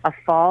a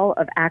fall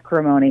of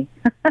acrimony.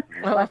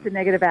 Lots of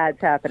negative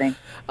ads happening.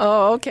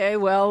 Oh, okay.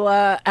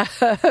 Well,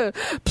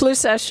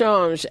 plus ça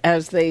change,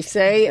 as they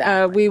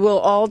say. We will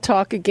all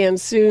talk again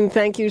soon.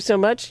 Thank you so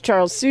much,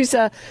 Charles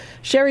Sousa,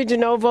 Sherry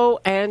DeNovo,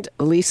 and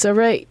Lisa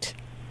Raitt.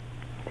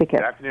 Take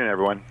care. Good afternoon,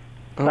 everyone.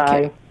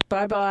 Okay.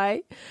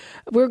 Bye-bye.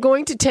 We're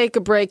going to take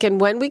a break,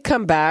 and when we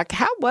come back,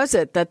 how was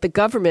it that the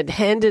government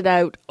handed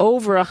out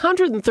over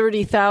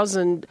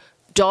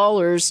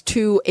 $130,000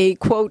 to a,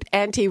 quote,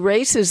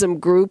 anti-racism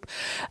group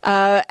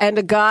and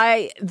a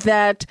guy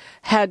that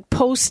had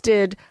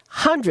posted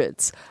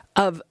hundreds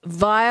of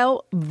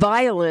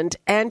violent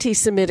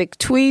anti-Semitic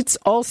tweets,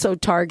 also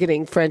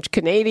targeting French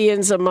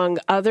Canadians, among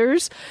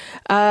others.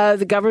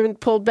 The government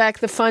pulled back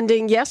the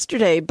funding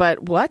yesterday,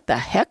 but what the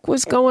heck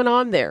was going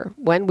on there?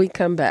 When we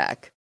come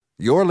back.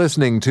 You're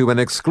listening to an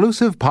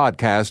exclusive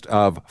podcast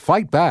of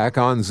Fight Back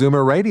on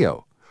Zoomer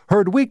Radio.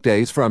 Heard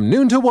weekdays from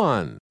noon to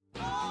 1.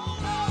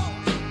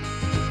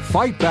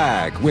 Fight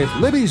Back with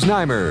Libby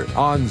Znaimer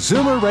on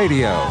Zoomer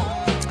Radio.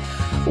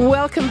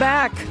 Welcome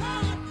back.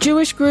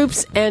 Jewish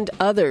groups and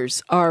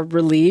others are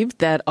relieved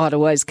that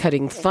Ottawa is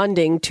cutting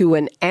funding to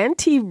an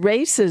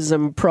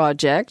anti-racism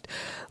project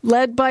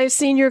led by a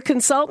senior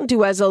consultant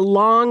who has a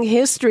long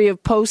history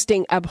of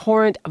posting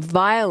abhorrent,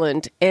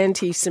 violent,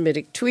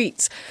 anti-Semitic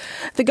tweets.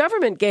 The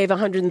government gave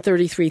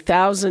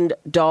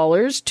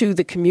 $133,000 to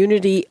the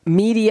Community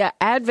Media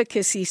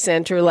Advocacy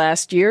Centre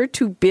last year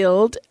to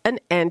build an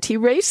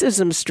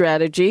anti-racism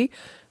strategy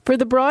for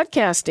the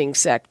broadcasting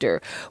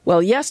sector.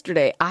 Well,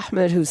 yesterday,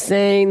 Ahmed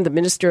Hussein, the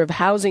Minister of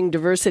Housing,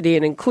 Diversity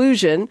and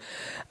Inclusion,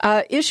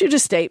 issued a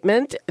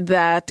statement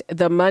that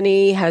the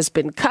money has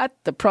been cut,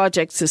 the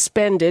project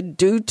suspended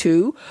due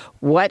to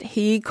what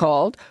he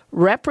called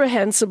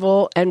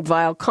reprehensible and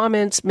vile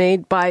comments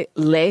made by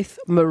Laith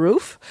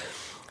Marouf.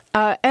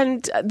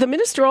 And the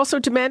minister also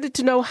demanded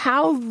to know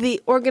how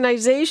the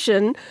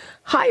organization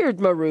hired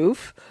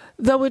Marouf,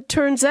 though it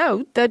turns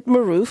out that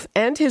Marouf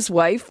and his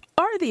wife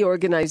are the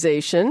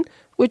organization,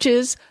 which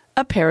is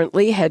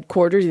apparently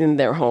headquartered in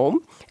their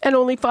home. And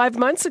only 5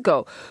 months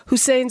ago,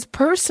 Hussein's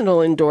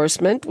personal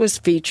endorsement was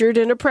featured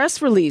in a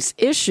press release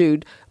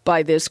issued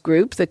by this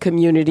group, the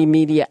Community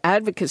Media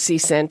Advocacy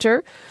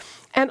Centre.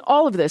 And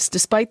all of this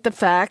despite the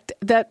fact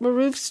that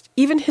Marouf's,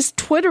 even his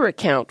Twitter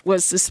account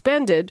was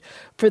suspended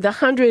for the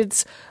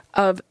hundreds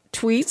of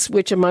tweets,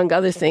 which, among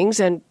other things,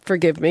 and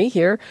forgive me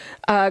here,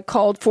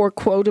 called for,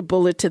 quote, a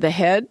bullet to the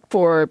head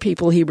for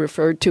people he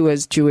referred to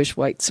as Jewish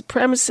white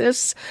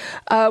supremacists.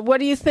 What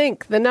do you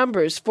think? The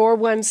numbers,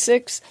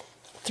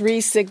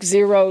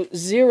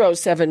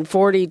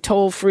 416-360-0740,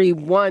 toll-free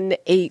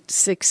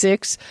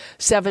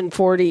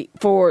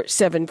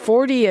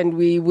 1-866-740-4740, and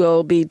we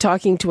will be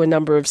talking to a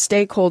number of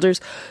stakeholders,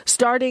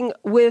 starting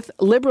with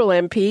Liberal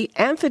MP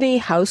Anthony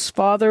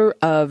Housefather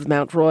of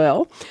Mount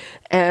Royal.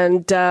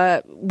 And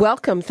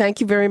welcome.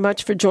 Thank you very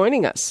much for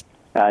joining us.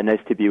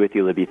 Nice to be with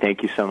you, Libby.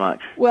 Thank you so much.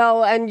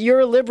 Well, and you're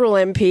a Liberal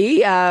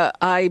MP.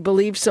 I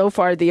believe so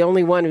far the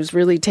only one who's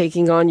really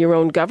taking on your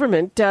own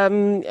government.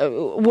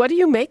 What do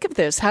you make of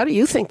this? How do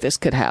you think this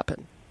could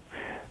happen?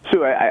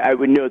 So I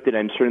would note that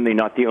I'm certainly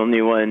not the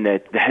only one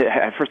that,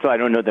 first of all, I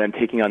don't know that I'm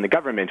taking on the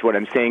government. What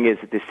I'm saying is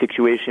that this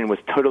situation was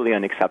totally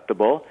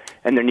unacceptable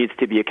and there needs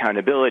to be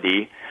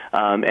accountability.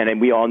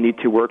 And we all need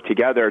to work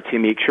together to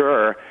make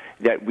sure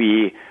that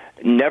we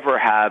never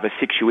have a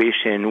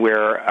situation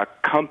where a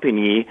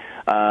company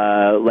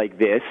like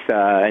this,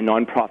 a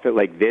nonprofit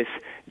like this,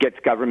 gets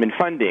government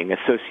funding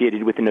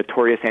associated with a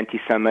notorious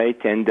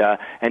anti-Semite, and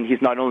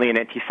he's not only an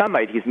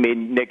anti-Semite, he's made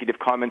negative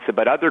comments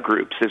about other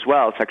groups as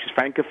well, such as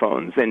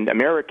Francophones and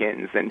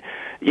Americans, and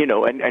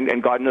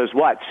and God knows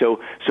what. So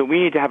we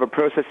need to have a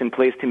process in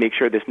place to make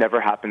sure this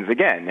never happens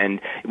again. And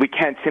we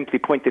can't simply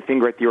point the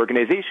finger at the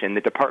organization.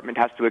 The department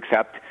has to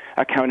accept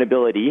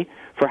accountability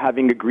for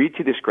having agreed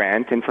to this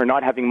grant and for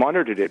not having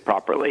monitored it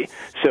properly.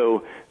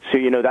 So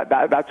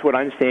that's what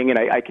I'm saying, and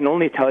I can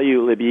only tell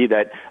you, Libby,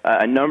 that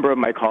a number of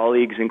my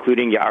colleagues,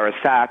 including Yara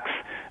Sachs,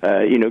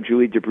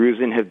 Julie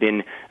DeBruzen, have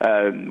been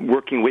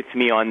working with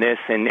me on this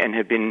and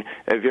have been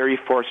very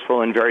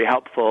forceful and very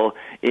helpful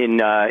in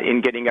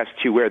getting us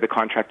to where the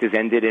contract is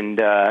ended and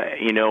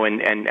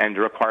the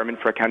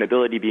requirement for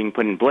accountability being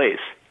put in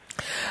place.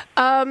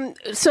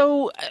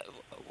 So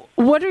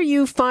what are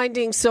you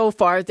finding so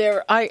far?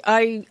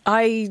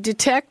 I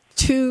detect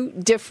two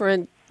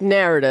different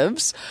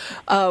narratives.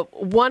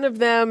 One of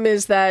them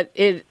is that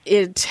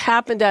it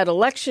happened at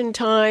election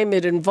time.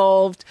 It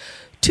involved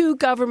two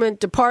government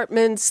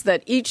departments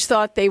that each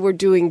thought they were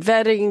doing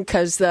vetting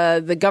because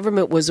the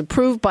government was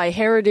approved by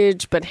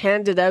Heritage but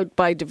handed out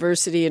by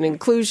Diversity and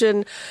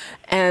Inclusion,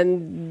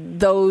 and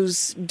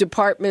those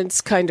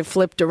departments kind of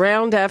flipped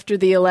around after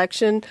the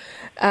election.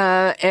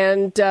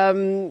 And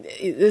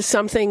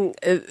something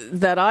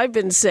that I've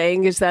been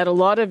saying is that a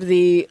lot of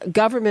the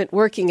government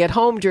working at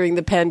home during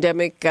the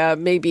pandemic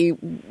maybe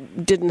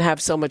didn't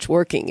have so much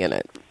working in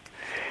it.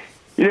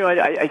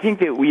 I think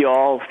that we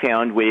all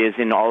found ways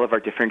in all of our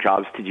different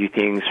jobs to do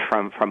things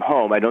from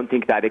home. I don't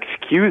think that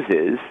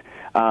excuses,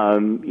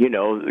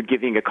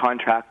 giving a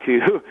contract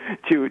to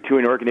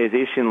an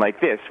organization like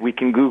this. We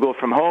can Google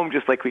from home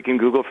just like we can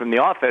Google from the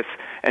office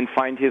and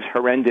find his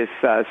horrendous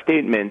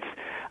statements.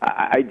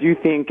 I do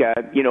think,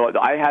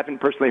 I haven't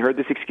personally heard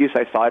this excuse.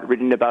 I saw it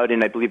written about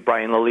in, I believe,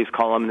 Brian Lilly's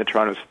column in the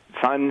Toronto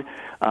Sun.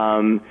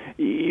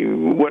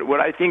 What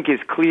I think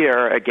is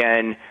clear,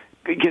 again,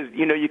 because,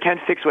 you can't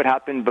fix what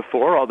happened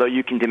before, although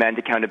you can demand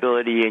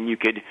accountability and you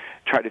could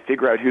try to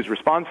figure out who's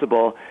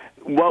responsible.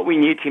 What we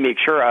need to make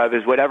sure of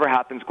is whatever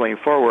happens going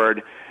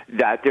forward,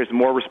 that there's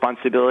more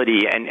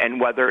responsibility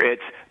and whether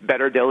it's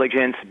better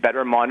diligence,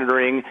 better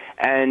monitoring,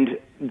 and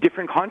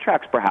different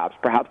contracts perhaps.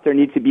 Perhaps there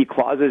need to be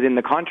clauses in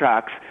the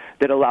contracts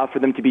that allow for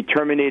them to be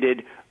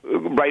terminated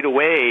right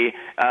away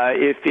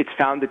if it's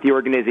found that the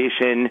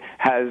organization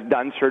has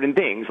done certain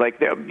things.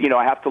 Like,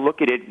 I have to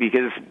look at it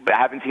because I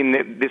haven't seen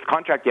this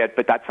contract yet,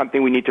 but that's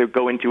something we need to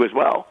go into as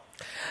well.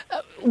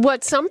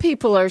 What some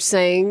people are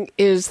saying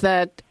is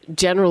that,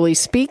 generally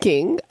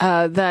speaking,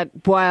 that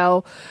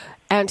while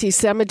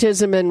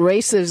anti-Semitism and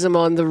racism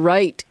on the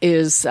right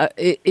is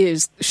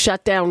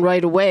shut down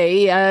right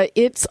away,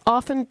 it's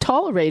often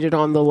tolerated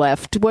on the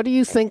left. What do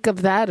you think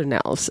of that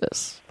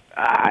analysis?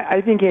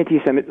 I think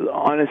anti-Semitism,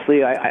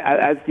 honestly,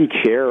 as the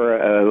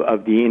chair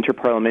of the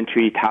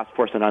Interparliamentary Task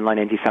Force on Online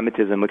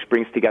Anti-Semitism, which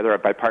brings together a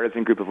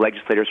bipartisan group of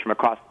legislators from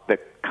across the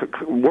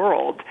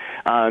world.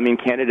 In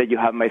Canada, you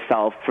have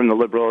myself from the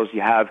Liberals,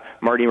 you have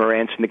Marty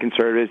Morantz from the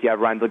Conservatives, you have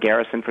Randall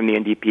Garrison from the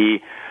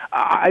NDP.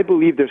 I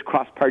believe there's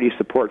cross-party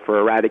support for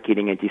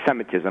eradicating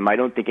anti-Semitism. I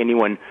don't think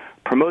anyone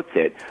promotes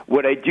it.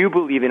 What I do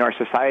believe in our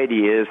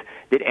society is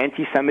that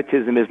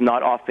anti-Semitism is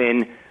not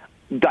often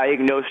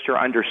diagnosed or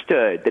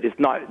understood, that it's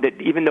not, that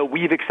even though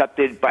we've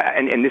accepted,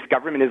 and this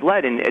government has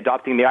led in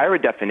adopting the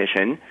IHRA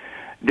definition,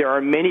 there are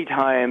many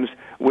times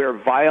where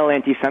vile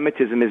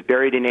anti-Semitism is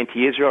buried in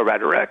anti-Israel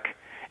rhetoric,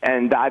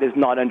 and that is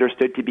not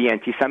understood to be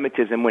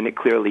anti-Semitism when it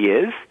clearly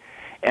is.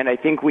 And I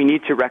think we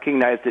need to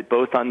recognize that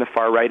both on the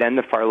far right and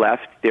the far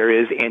left, there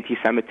is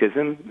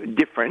anti-Semitism,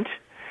 different,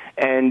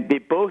 and they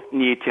both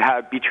need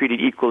to be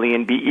treated equally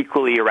and be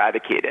equally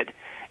eradicated.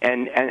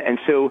 And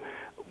so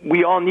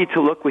we all need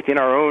to look within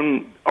our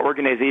own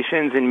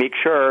organizations and make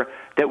sure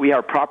that we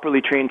are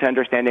properly trained to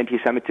understand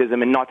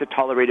anti-Semitism and not to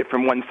tolerate it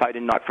from one side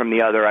and not from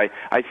the other. I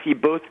see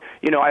both,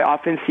 I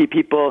often see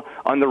people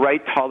on the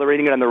right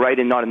tolerating it on the right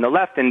and not on the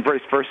left, and vice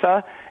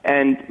versa,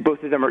 and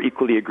both of them are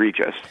equally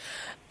egregious.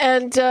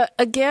 And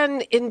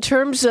again, in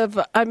terms of,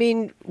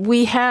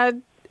 we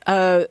had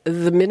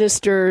the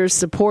minister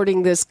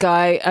supporting this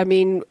guy.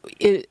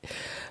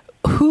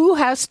 Who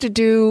has to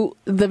do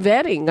the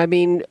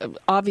vetting?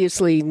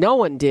 Obviously, no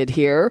one did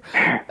here,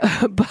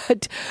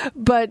 but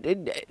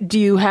do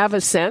you have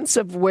a sense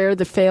of where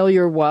the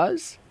failure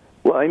was?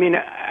 Well,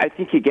 I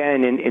think,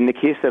 again, in the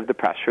case of the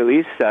press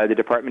release, the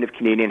Department of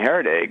Canadian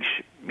Heritage,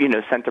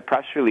 sent a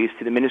press release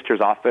to the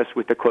minister's office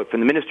with a quote from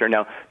the minister.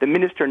 Now, the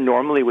minister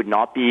normally would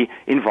not be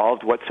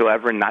involved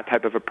whatsoever in that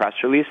type of a press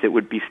release. It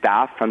would be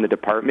staff from the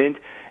department,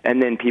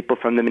 and then people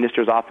from the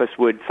minister's office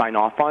would sign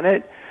off on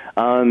it.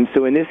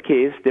 So in this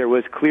case, there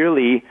was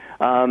clearly,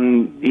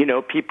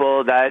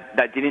 people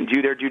that didn't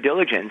do their due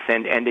diligence.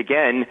 And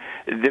again,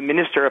 the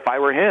minister, if I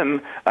were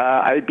him,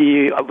 I would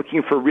be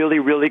looking for really,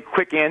 really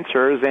quick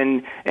answers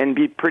and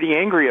be pretty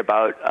angry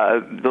about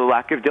the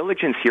lack of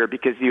diligence here,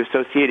 because he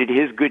associated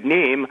his good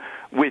name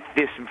with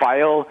this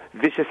vile,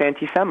 vicious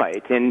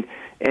anti-Semite. And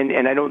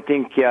I don't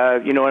think, I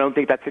don't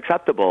think that's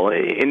acceptable.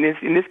 In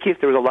this case,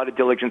 there was a lot of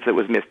diligence that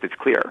was missed. It's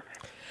clear.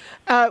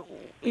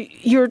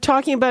 You're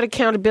talking about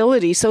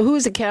accountability. So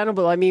who's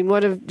accountable?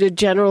 What a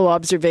general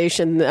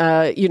observation.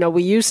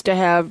 We used to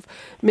have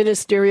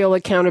ministerial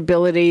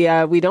accountability.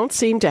 We don't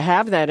seem to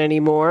have that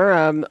anymore.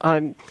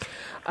 I'm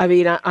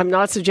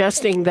not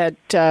suggesting that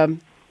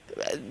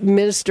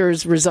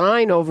ministers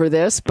resign over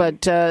this,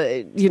 but,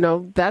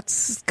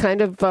 that's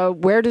kind of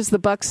where does the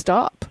buck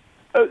stop?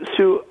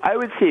 So I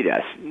would say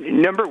this.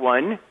 Number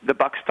one, the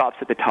buck stops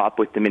at the top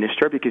with the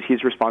minister because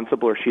he's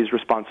responsible or she's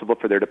responsible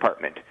for their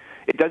department.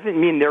 It doesn't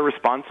mean they're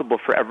responsible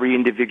for every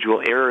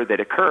individual error that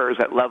occurs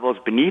at levels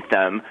beneath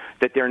them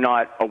that they're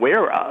not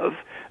aware of.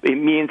 It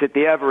means that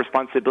they have a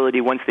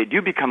responsibility once they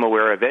do become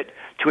aware of it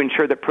to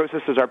ensure that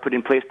processes are put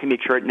in place to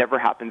make sure it never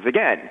happens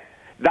again.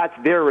 That's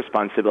their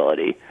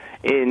responsibility.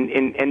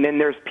 And then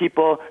there's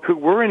people who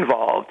were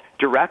involved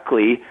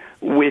directly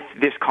with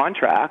this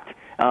contract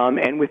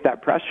and with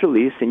that press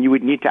release, and you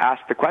would need to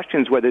ask the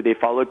questions whether they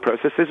followed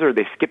processes or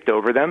they skipped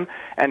over them,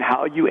 and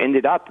how you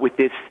ended up with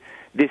this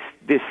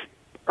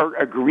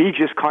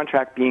egregious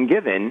contract being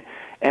given.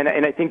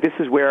 And I think this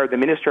is where the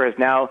minister has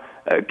now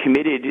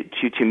committed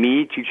to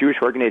me, to Jewish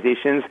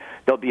organizations.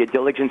 There'll be a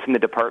diligence in the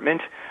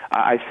department.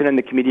 I sit on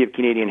the Committee of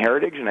Canadian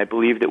Heritage, and I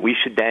believe that we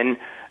should then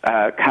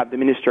have the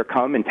minister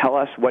come and tell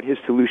us what his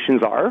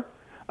solutions are.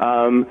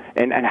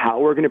 And how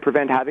we're going to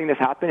prevent having this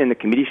happen, and the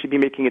committee should be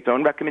making its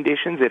own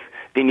recommendations if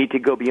they need to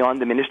go beyond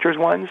the minister's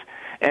ones.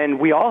 And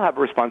we all have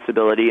a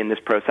responsibility in this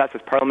process as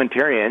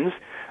parliamentarians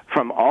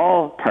from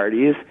all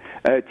parties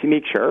to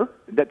make sure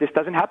that this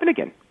doesn't happen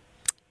again.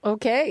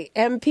 Okay.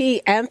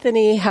 MP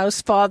Anthony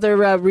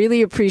Housefather,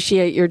 really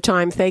appreciate your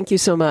time. Thank you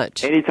so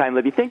much. Anytime,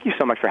 Libby. Thank you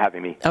so much for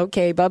having me.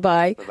 Okay,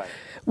 bye-bye. Bye-bye.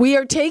 We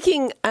are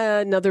taking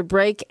another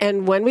break,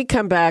 and when we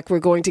come back, we're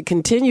going to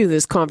continue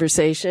this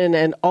conversation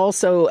and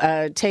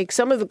also take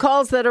some of the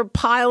calls that are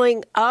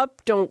piling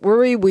up. Don't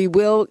worry, we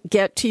will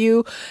get to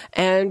you,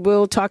 and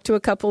we'll talk to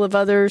a couple of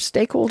other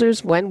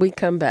stakeholders when we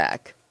come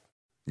back.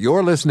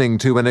 You're listening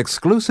to an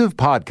exclusive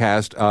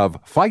podcast of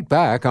Fight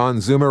Back on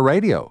Zoomer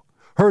Radio.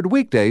 Heard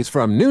weekdays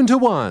from noon to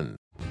 1.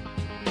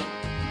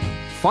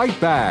 Fight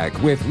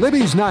Back with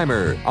Libby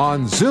Znaimer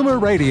on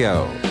Zoomer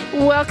Radio.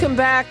 Welcome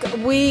back.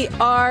 We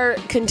are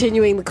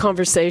continuing the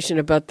conversation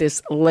about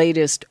this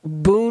latest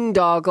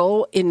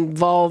boondoggle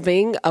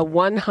involving a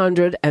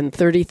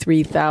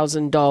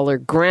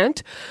 $133,000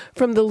 grant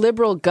from the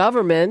Liberal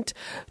government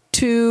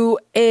to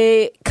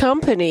a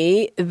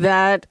company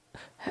that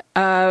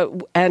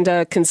and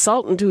a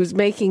consultant who's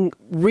making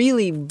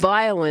really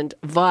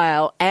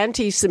vile,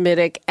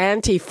 anti-Semitic,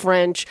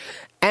 anti-French,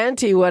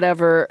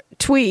 anti-whatever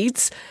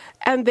tweets,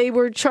 and they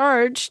were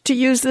charged to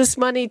use this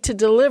money to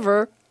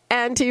deliver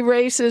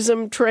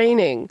anti-racism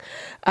training.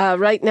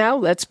 Right now,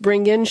 let's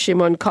bring in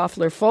Shimon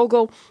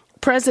Koffler-Fogel,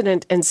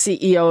 President and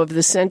CEO of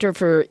the Center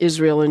for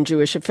Israel and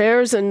Jewish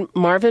Affairs, and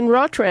Marvin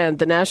Rotrand,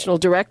 the National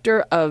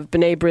Director of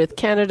B'nai B'rith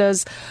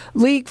Canada's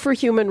League for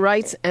Human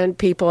Rights and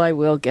People. I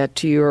will get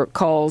to your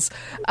calls.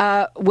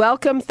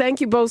 Welcome. Thank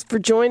you both for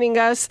joining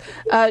us.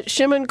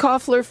 Shimon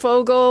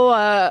Koffler-Fogel,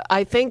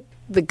 I think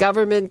the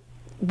government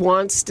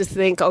wants to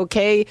think,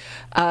 okay,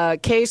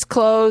 case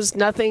closed,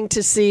 nothing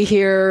to see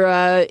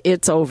here,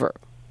 it's over.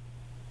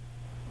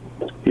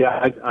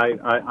 Yeah,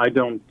 I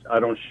don't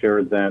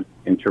share that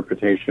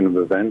interpretation of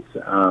events.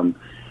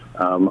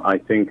 I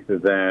think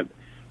that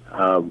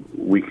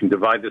we can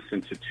divide this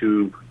into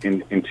two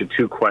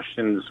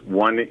questions.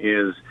 One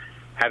is,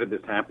 how did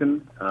this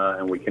happen?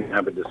 And we can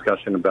have a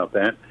discussion about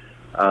that.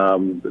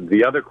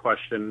 The other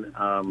question,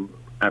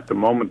 at the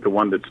moment, the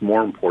one that's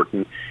more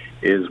important,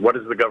 is what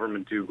does the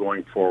government do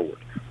going forward?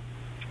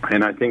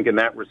 And I think in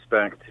that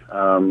respect,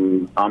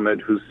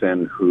 Ahmed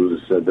Hussein,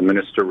 who's the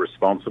minister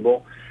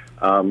responsible,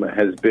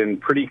 has been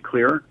pretty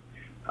clear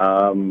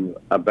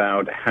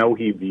about how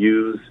he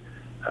views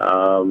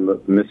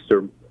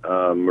Mr.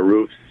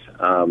 Marouf's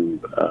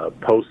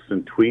posts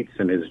and tweets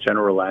and his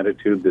general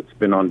attitude that's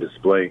been on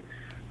display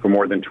for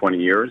more than 20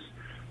 years.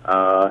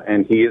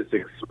 And he has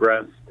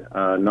expressed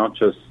not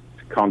just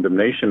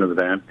condemnation of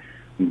that,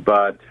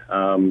 but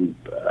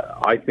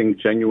I think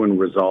genuine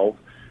resolve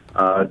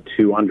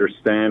to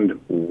understand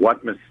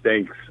what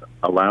mistakes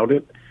allowed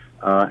it,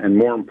 and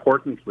more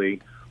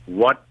importantly,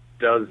 what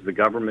does the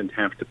government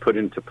have to put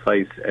into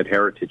place at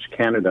Heritage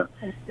Canada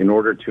in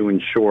order to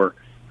ensure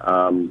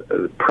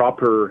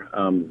proper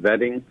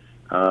vetting,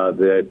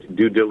 that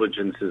due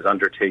diligence is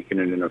undertaken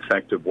in an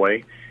effective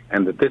way,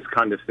 and that this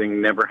kind of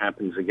thing never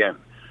happens again.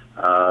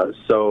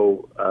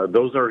 So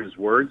those are his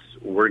words.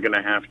 We're going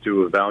to have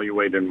to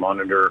evaluate and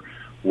monitor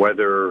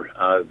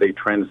whether they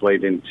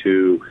translate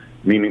into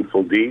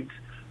meaningful deeds.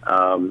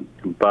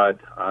 But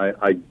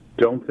I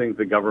don't think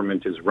the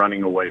government is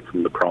running away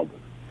from the problem.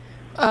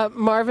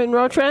 Marvin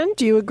Rotrand,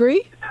 do you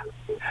agree?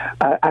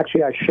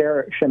 Actually, I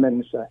share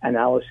Shimon's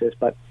analysis,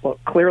 but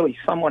clearly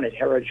someone at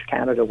Heritage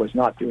Canada was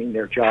not doing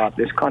their job.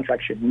 This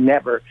contract should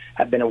never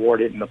have been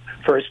awarded in the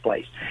first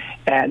place.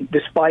 And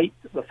despite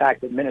the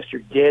fact that the minister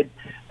did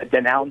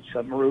denounce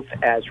Marouf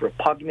as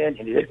repugnant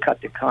and he did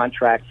cut the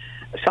contract,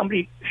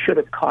 somebody should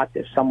have caught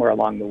this somewhere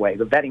along the way.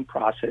 The vetting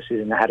process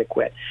is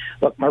inadequate.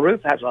 Look,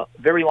 Marouf has a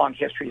very long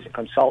history as a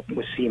consultant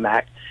with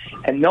CMAC,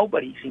 and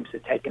nobody seems to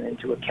have taken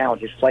into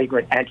account his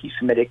flagrant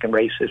anti-Semitic and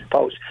racist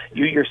posts.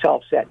 You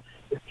yourself said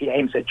he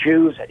aims at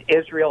Jews, at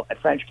Israel, at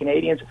French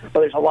Canadians, but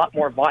there's a lot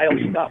more vile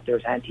stuff.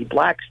 There's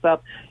anti-black stuff.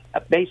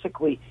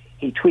 Basically,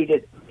 he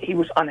tweeted he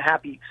was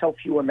unhappy so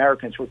few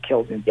Americans were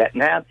killed in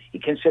Vietnam. He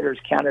considers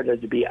Canada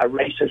to be a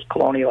racist,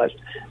 colonialist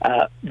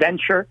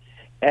venture,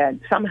 and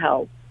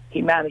somehow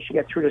he managed to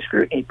get through the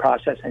scrutiny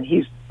process, and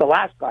he's the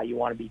last guy you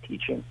want to be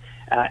teaching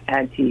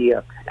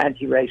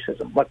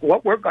anti-racism. But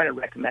what we're going to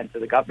recommend to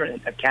the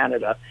government of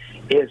Canada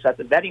is that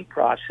the vetting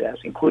process,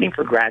 including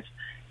for grants,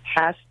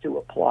 has to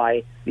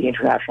apply the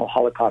International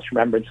Holocaust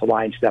Remembrance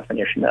Alliance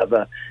definition of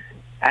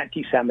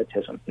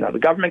anti-Semitism. Now, the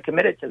government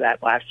committed to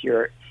that last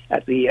year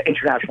at the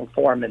International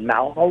Forum in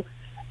Malmo,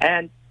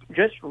 and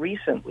just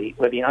recently,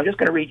 Libby, and I'm just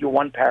going to read you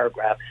one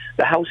paragraph,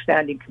 the House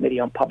Standing Committee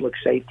on Public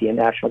Safety and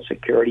National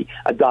Security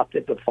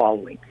adopted the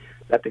following: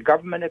 that the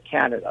government of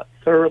Canada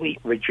thoroughly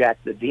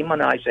reject the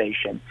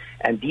demonization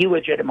and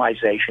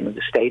delegitimization of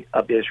the State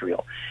of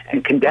Israel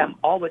and condemn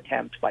all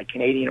attempts by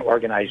Canadian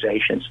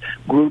organizations,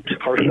 groups,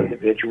 or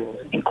individuals,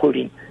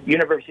 including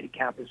university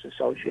campus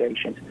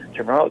associations,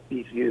 to promote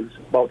these views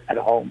both at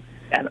home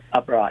and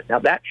abroad. Now,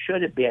 that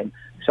should have been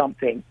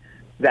something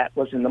that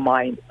was in the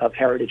mind of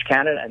Heritage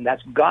Canada, and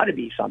that's got to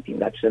be something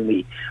that's in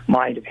the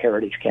mind of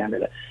Heritage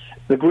Canada.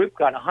 The group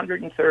got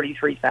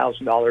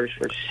 $133,000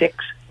 for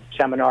 6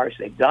 seminars.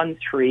 They've done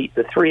 3.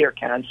 The 3 are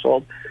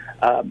canceled.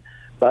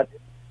 But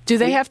do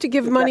they have to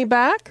give money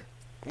back?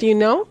 Do you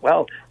know?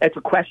 Well, it's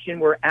a question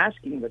we're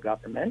asking the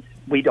government.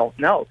 We don't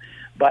know.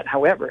 But,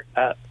 however,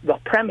 the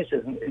premise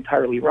isn't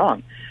entirely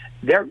wrong.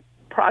 Their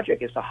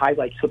project is to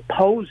highlight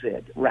supposed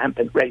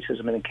rampant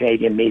racism in the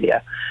Canadian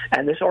media.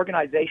 And this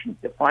organization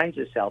defines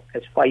itself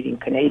as fighting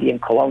Canadian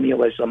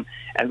colonialism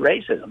and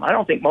racism. I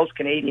don't think most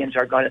Canadians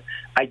are going to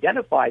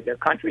identify their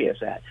country as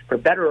that. For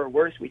better or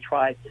worse, we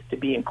try to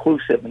be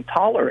inclusive and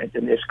tolerant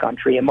in this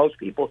country, and most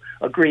people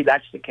agree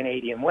that's the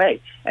Canadian way.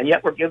 And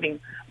yet we're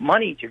giving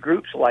money to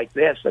groups like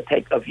this that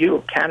take a view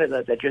of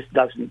Canada that just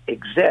doesn't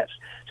exist.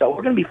 So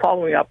we're going to be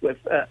following up with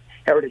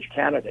Heritage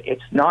Canada.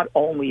 It's not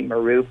only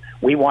Marouf.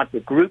 We want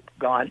the group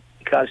gone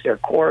because their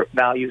core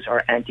values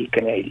are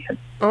anti-Canadian.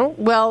 Oh,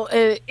 well,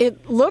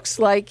 it looks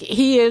like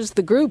he is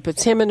the group.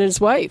 It's him and his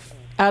wife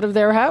out of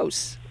their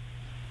house.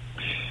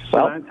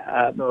 Well,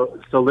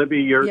 so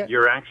Libby,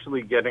 you're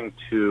actually getting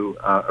to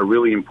a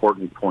really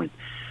important point.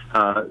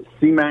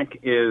 CMAC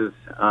is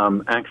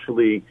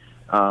actually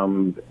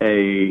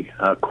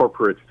a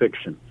corporate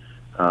fiction.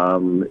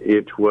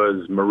 It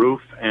was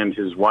Maroof and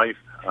his wife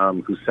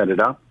who set it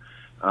up.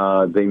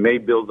 They may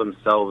bill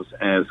themselves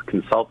as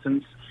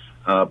consultants,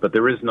 but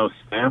there is no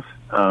staff.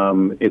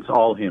 It's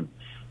all him.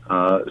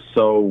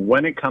 So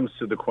when it comes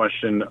to the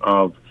question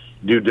of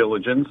due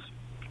diligence,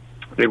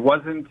 it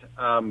wasn't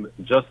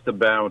just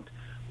about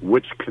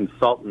which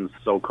consultants,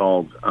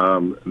 so-called,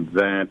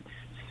 that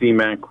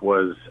CMAQ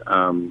was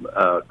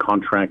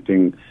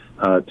contracting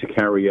to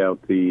carry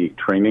out the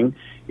training.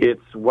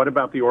 It's what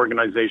about the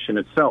organization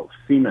itself,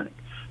 CMAQ,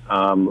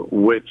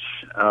 which,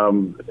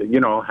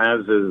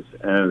 has,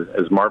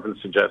 as Marvin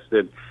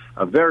suggested,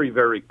 a very,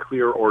 very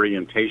clear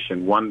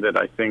orientation, one that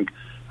I think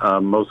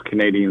most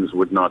Canadians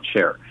would not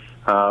share.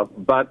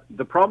 But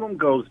the problem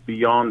goes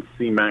beyond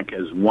CMAQ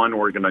as one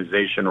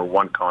organization or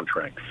one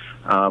contract.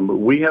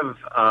 We have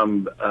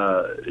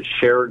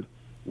shared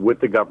with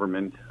the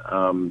government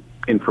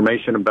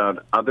information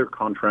about other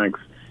contracts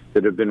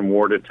that have been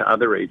awarded to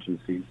other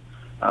agencies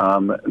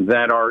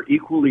that are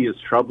equally as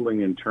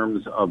troubling in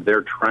terms of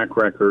their track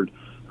record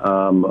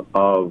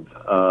of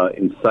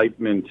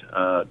incitement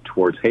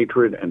towards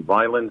hatred and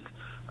violence,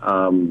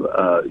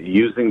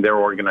 using their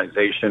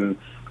organization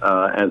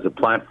as a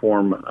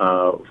platform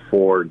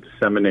for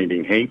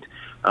disseminating hate.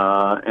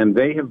 And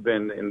they have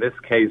been, in this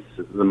case,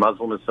 the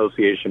Muslim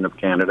Association of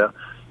Canada,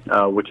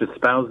 which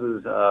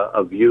espouses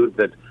a view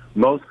that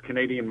most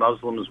Canadian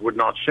Muslims would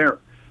not share,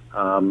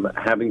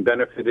 having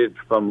benefited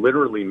from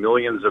literally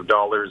millions of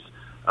dollars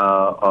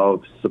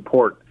of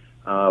support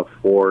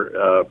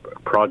for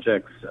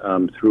projects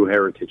through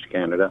Heritage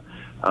Canada.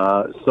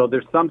 So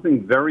there's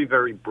something very,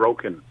 very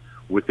broken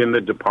within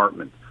the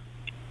department.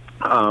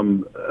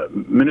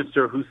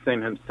 Minister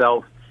Hussein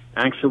himself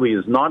actually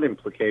is not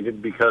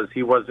implicated because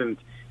he wasn't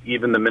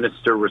even the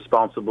minister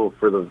responsible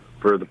for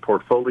the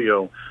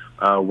portfolio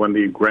when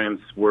the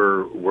grants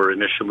were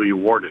initially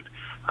awarded.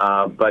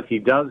 But he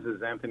does,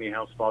 as Anthony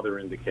Housefather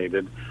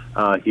indicated,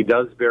 he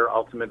does bear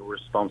ultimate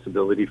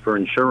responsibility for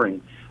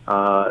ensuring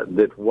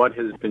that what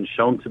has been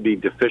shown to be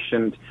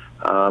deficient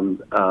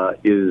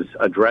is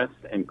addressed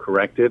and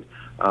corrected.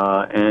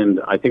 And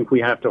I think we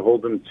have to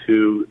hold them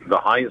to the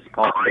highest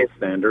possible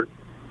standard.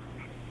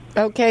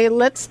 Okay,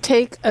 let's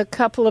take a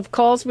couple of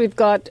calls. We've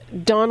got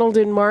Donald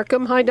in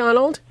Markham. Hi,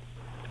 Donald.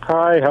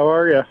 Hi, how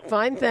are you?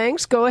 Fine,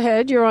 thanks. Go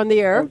ahead. You're on the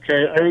air.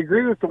 Okay, I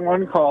agree with the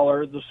one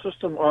caller. The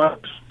system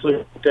ought to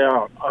slow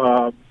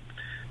down.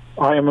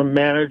 I am a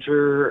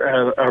manager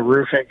at a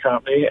roofing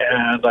company,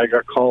 and I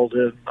got called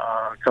in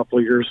a couple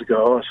of years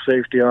ago. A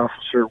safety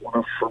officer,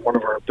 one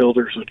of our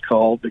builders, had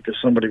called because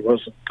somebody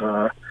wasn't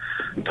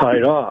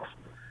tied off.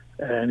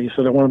 And he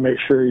said, I want to make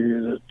sure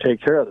you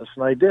take care of this.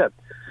 And I did.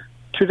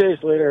 2 days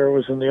later, I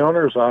was in the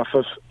owner's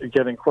office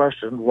getting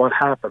questioned, what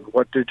happened?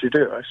 What did you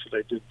do? I said,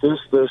 I did this,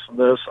 this, and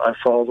this. I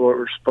followed what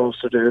we're supposed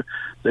to do.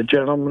 The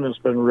gentleman has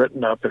been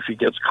written up. If he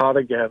gets caught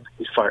again,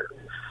 he's fired.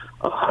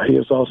 He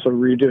is also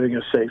redoing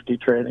his safety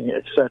training,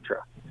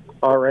 etc.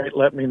 All right,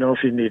 let me know if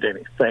you need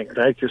anything.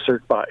 Thank you,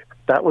 sir. Bye.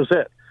 That was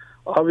it.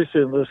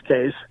 Obviously, in this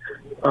case,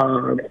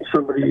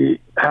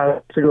 somebody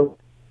has to go,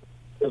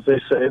 as they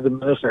say, the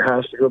minister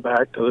has to go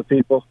back to the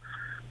people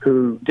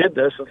who did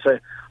this and say,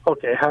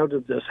 okay, how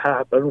did this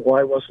happen?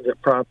 Why wasn't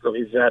it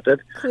properly vetted?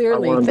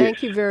 Clearly.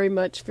 Thank you very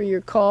much for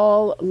your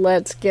call.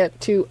 Let's get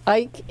to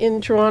Ike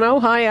in Toronto.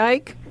 Hi,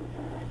 Ike.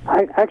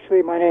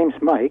 Actually, my name's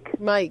Mike.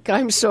 Mike,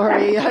 I'm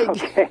sorry.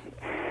 Okay.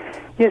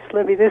 Yes,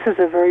 Libby, this is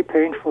a very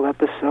painful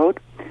episode.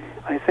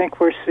 I think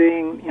we're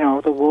seeing,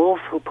 the wolf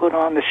who put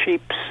on the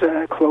sheep's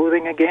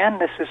clothing again.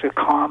 This is a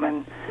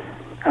common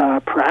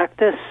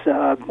practice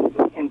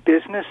in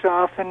business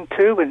often,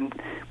 too. And,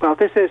 well,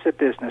 this is a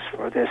business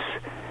for this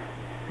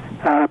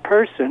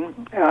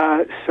person.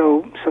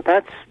 So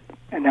that's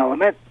an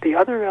element. The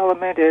other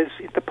element is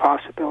the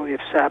possibility of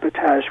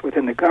sabotage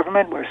within the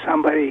government, where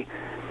somebody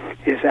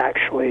is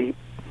actually,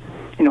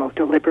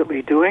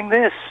 deliberately doing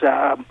this,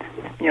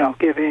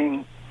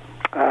 giving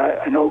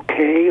an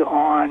okay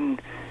on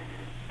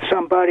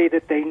somebody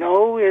that they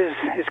know is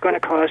going to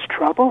cause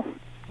trouble.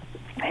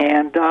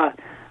 And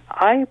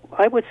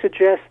I would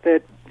suggest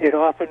that it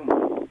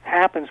often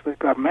happens with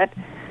government.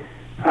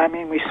 I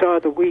mean, we saw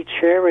the We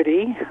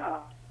Charity.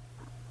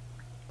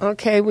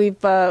 Okay,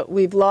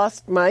 we've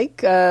lost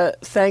Mike.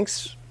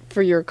 Thanks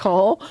for your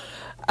call.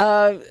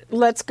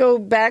 Let's go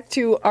back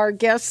to our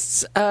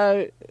guests.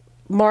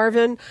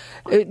 Marvin,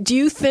 do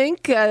you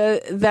think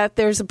that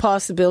there's a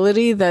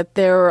possibility that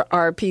there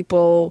are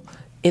people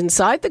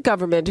inside the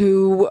government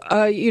who,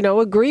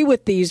 agree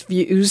with these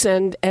views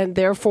and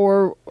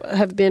therefore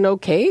have been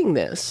okaying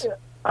this?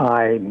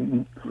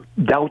 I'm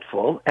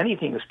doubtful.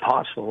 Anything is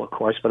possible, of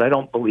course, but I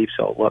don't believe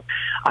so. Look,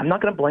 I'm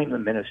not going to blame the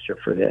minister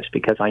for this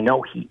because I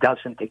know he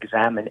doesn't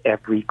examine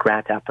every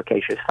grant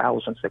application,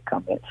 thousands that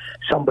come in.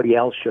 Somebody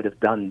else should have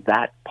done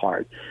that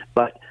part.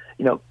 But,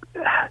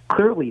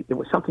 clearly there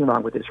was something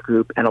wrong with this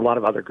group and a lot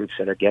of other groups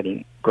that are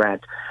getting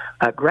grants.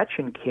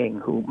 Gretchen King,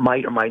 who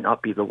might or might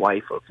not be the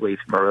wife of Leith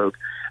Marood,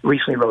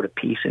 recently wrote a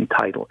piece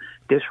entitled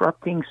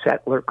Disrupting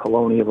Settler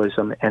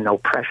Colonialism and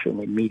Oppression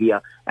in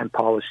Media and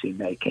Policy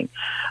Making.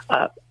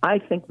 I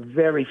think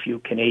very few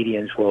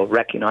Canadians will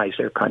recognize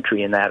their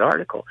country in that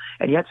article,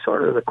 and yet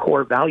sort of the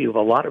core value of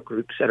a lot of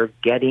groups that are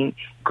getting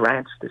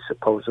grants to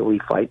supposedly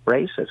fight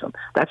racism.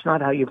 That's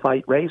not how you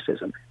fight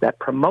racism. That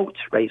promotes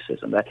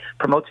racism, that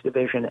promotes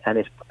division, and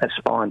it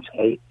spawns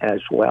hate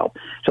as well.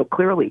 So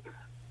clearly,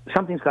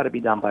 something's got to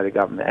be done by the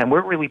government, and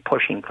we're really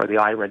pushing for the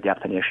IRA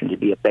definition to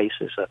be a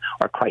basis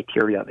or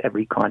criteria of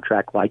every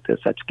contract like this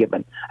that's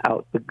given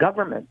out. The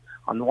government,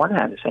 on the one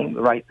hand, is saying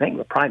the right thing.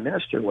 The Prime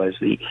Minister was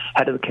the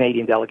head of the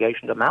Canadian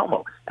delegation to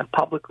Malmo and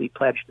publicly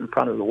pledged in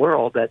front of the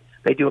world that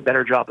they do a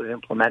better job of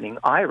implementing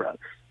IRA.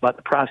 But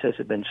the process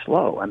has been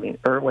slow. I mean,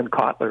 Erwin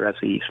Kotler, as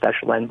the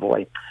special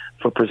envoy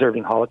for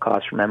preserving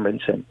Holocaust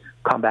remembrance and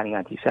combating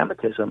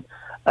anti-Semitism,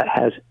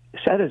 has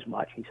said as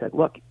much. He said,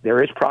 look,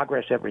 there is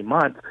progress every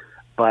month,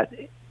 but,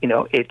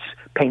 it's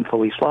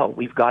painfully slow.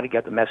 We've got to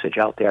get the message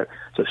out there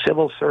to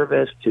civil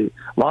service, to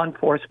law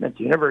enforcement,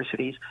 to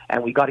universities,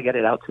 and we've got to get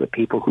it out to the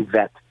people who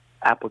vet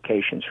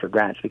applications for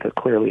grants because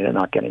clearly they're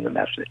not getting the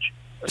message.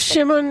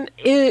 Shimon,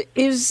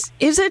 is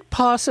it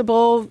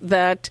possible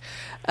that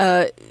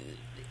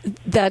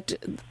that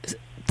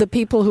the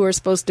people who are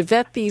supposed to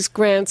vet these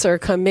grants are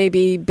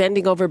maybe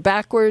bending over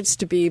backwards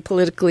to be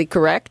politically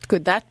correct?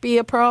 Could that be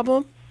a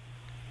problem?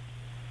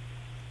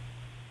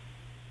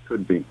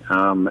 Could be.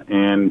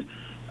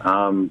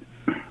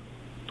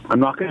 I'm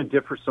not going to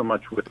differ so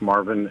much with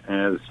Marvin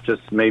as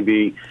just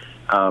maybe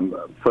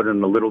put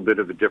in a little bit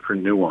of a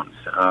different nuance.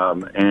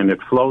 And it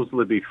flows,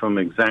 Libby, from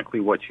exactly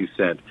what you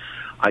said.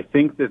 I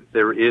think that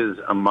there is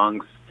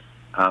amongst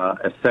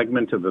a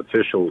segment of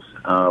officials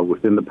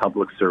within the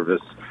public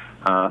service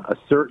a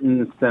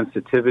certain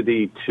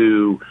sensitivity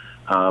to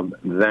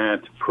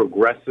that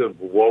progressive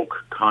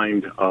woke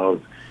kind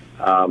of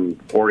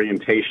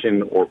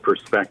orientation or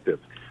perspective.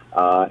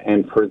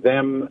 And for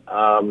them,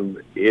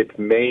 it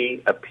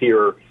may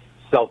appear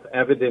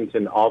self-evident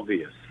and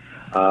obvious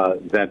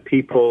that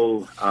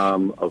people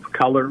of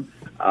color,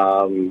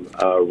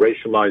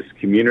 racialized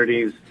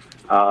communities,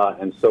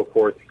 and so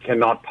forth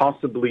cannot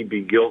possibly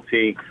be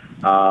guilty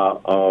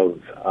of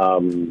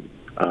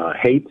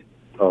hate,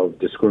 of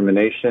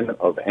discrimination,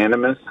 of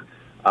animus.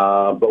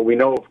 But we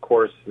know, of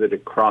course, that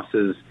it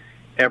crosses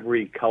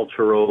every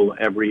cultural,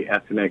 every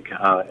ethnic,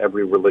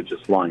 every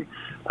religious line.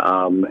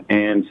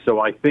 And so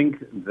I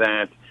think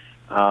that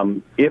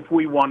if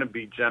we want to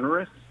be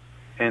generous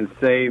and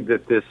say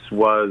that this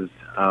was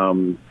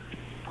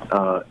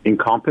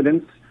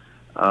incompetence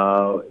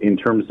in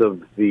terms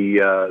of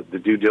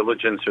the due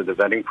diligence or the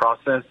vetting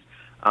process,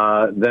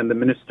 then the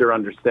minister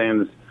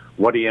understands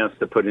what he has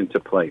to put into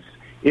place.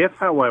 If,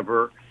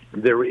 however,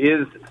 there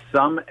is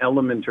some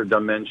element or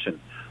dimension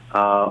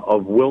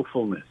of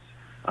willfulness,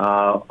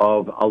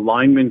 of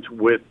alignment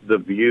with the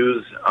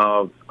views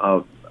of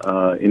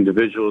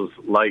individuals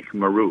like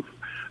Maroof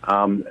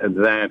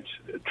that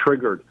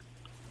triggered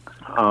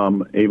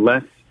a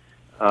less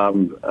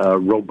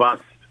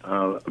robust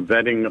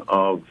vetting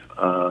of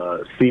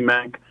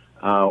CMAQ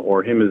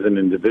or him as an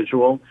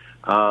individual,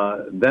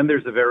 then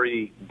there's a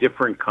very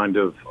different kind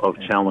of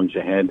challenge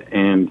ahead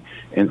and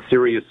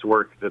serious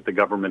work that the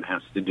government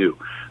has to do.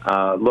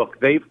 Look,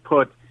 they've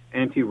put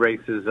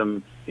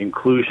anti-racism,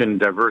 inclusion,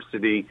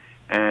 diversity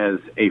as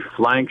a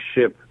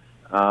flagship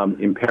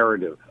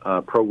imperative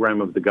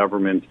program of the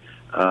government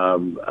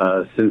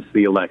since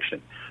the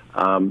election.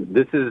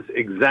 This has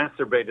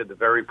exacerbated the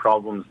very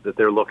problems that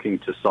they're looking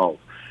to solve.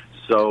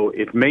 So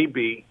it may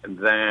be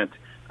that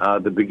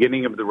the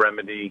beginning of the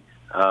remedy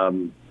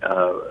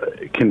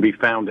can be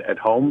found at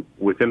home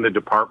within the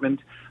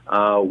department,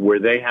 where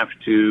they have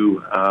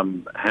to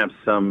have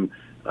some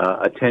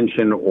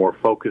attention or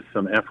focus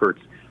some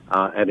efforts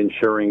at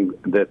ensuring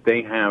that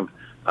they have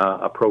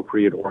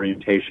appropriate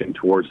orientation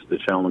towards the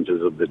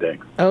challenges of the day.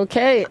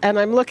 Okay, and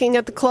I'm looking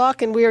at the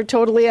clock, and we are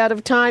totally out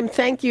of time.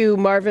 Thank you,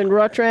 Marvin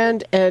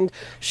Rotrand and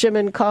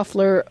Shimon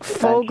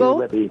Koffler-Fogel.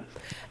 Thank you, Libby.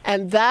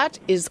 And that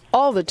is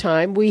all the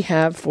time we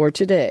have for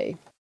today.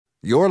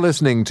 You're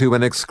listening to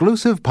an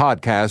exclusive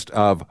podcast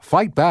of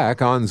Fight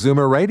Back on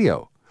Zoomer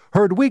Radio.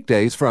 Heard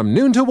weekdays from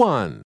noon to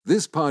 1.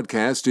 This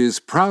podcast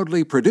is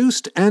proudly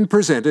produced and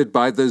presented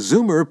by the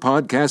Zoomer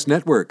Podcast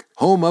Network,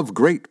 home of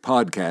great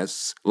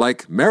podcasts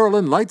like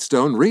Marilyn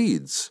Lightstone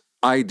Reads,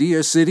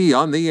 Idea City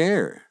on the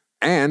Air,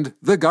 and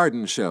The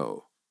Garden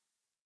Show.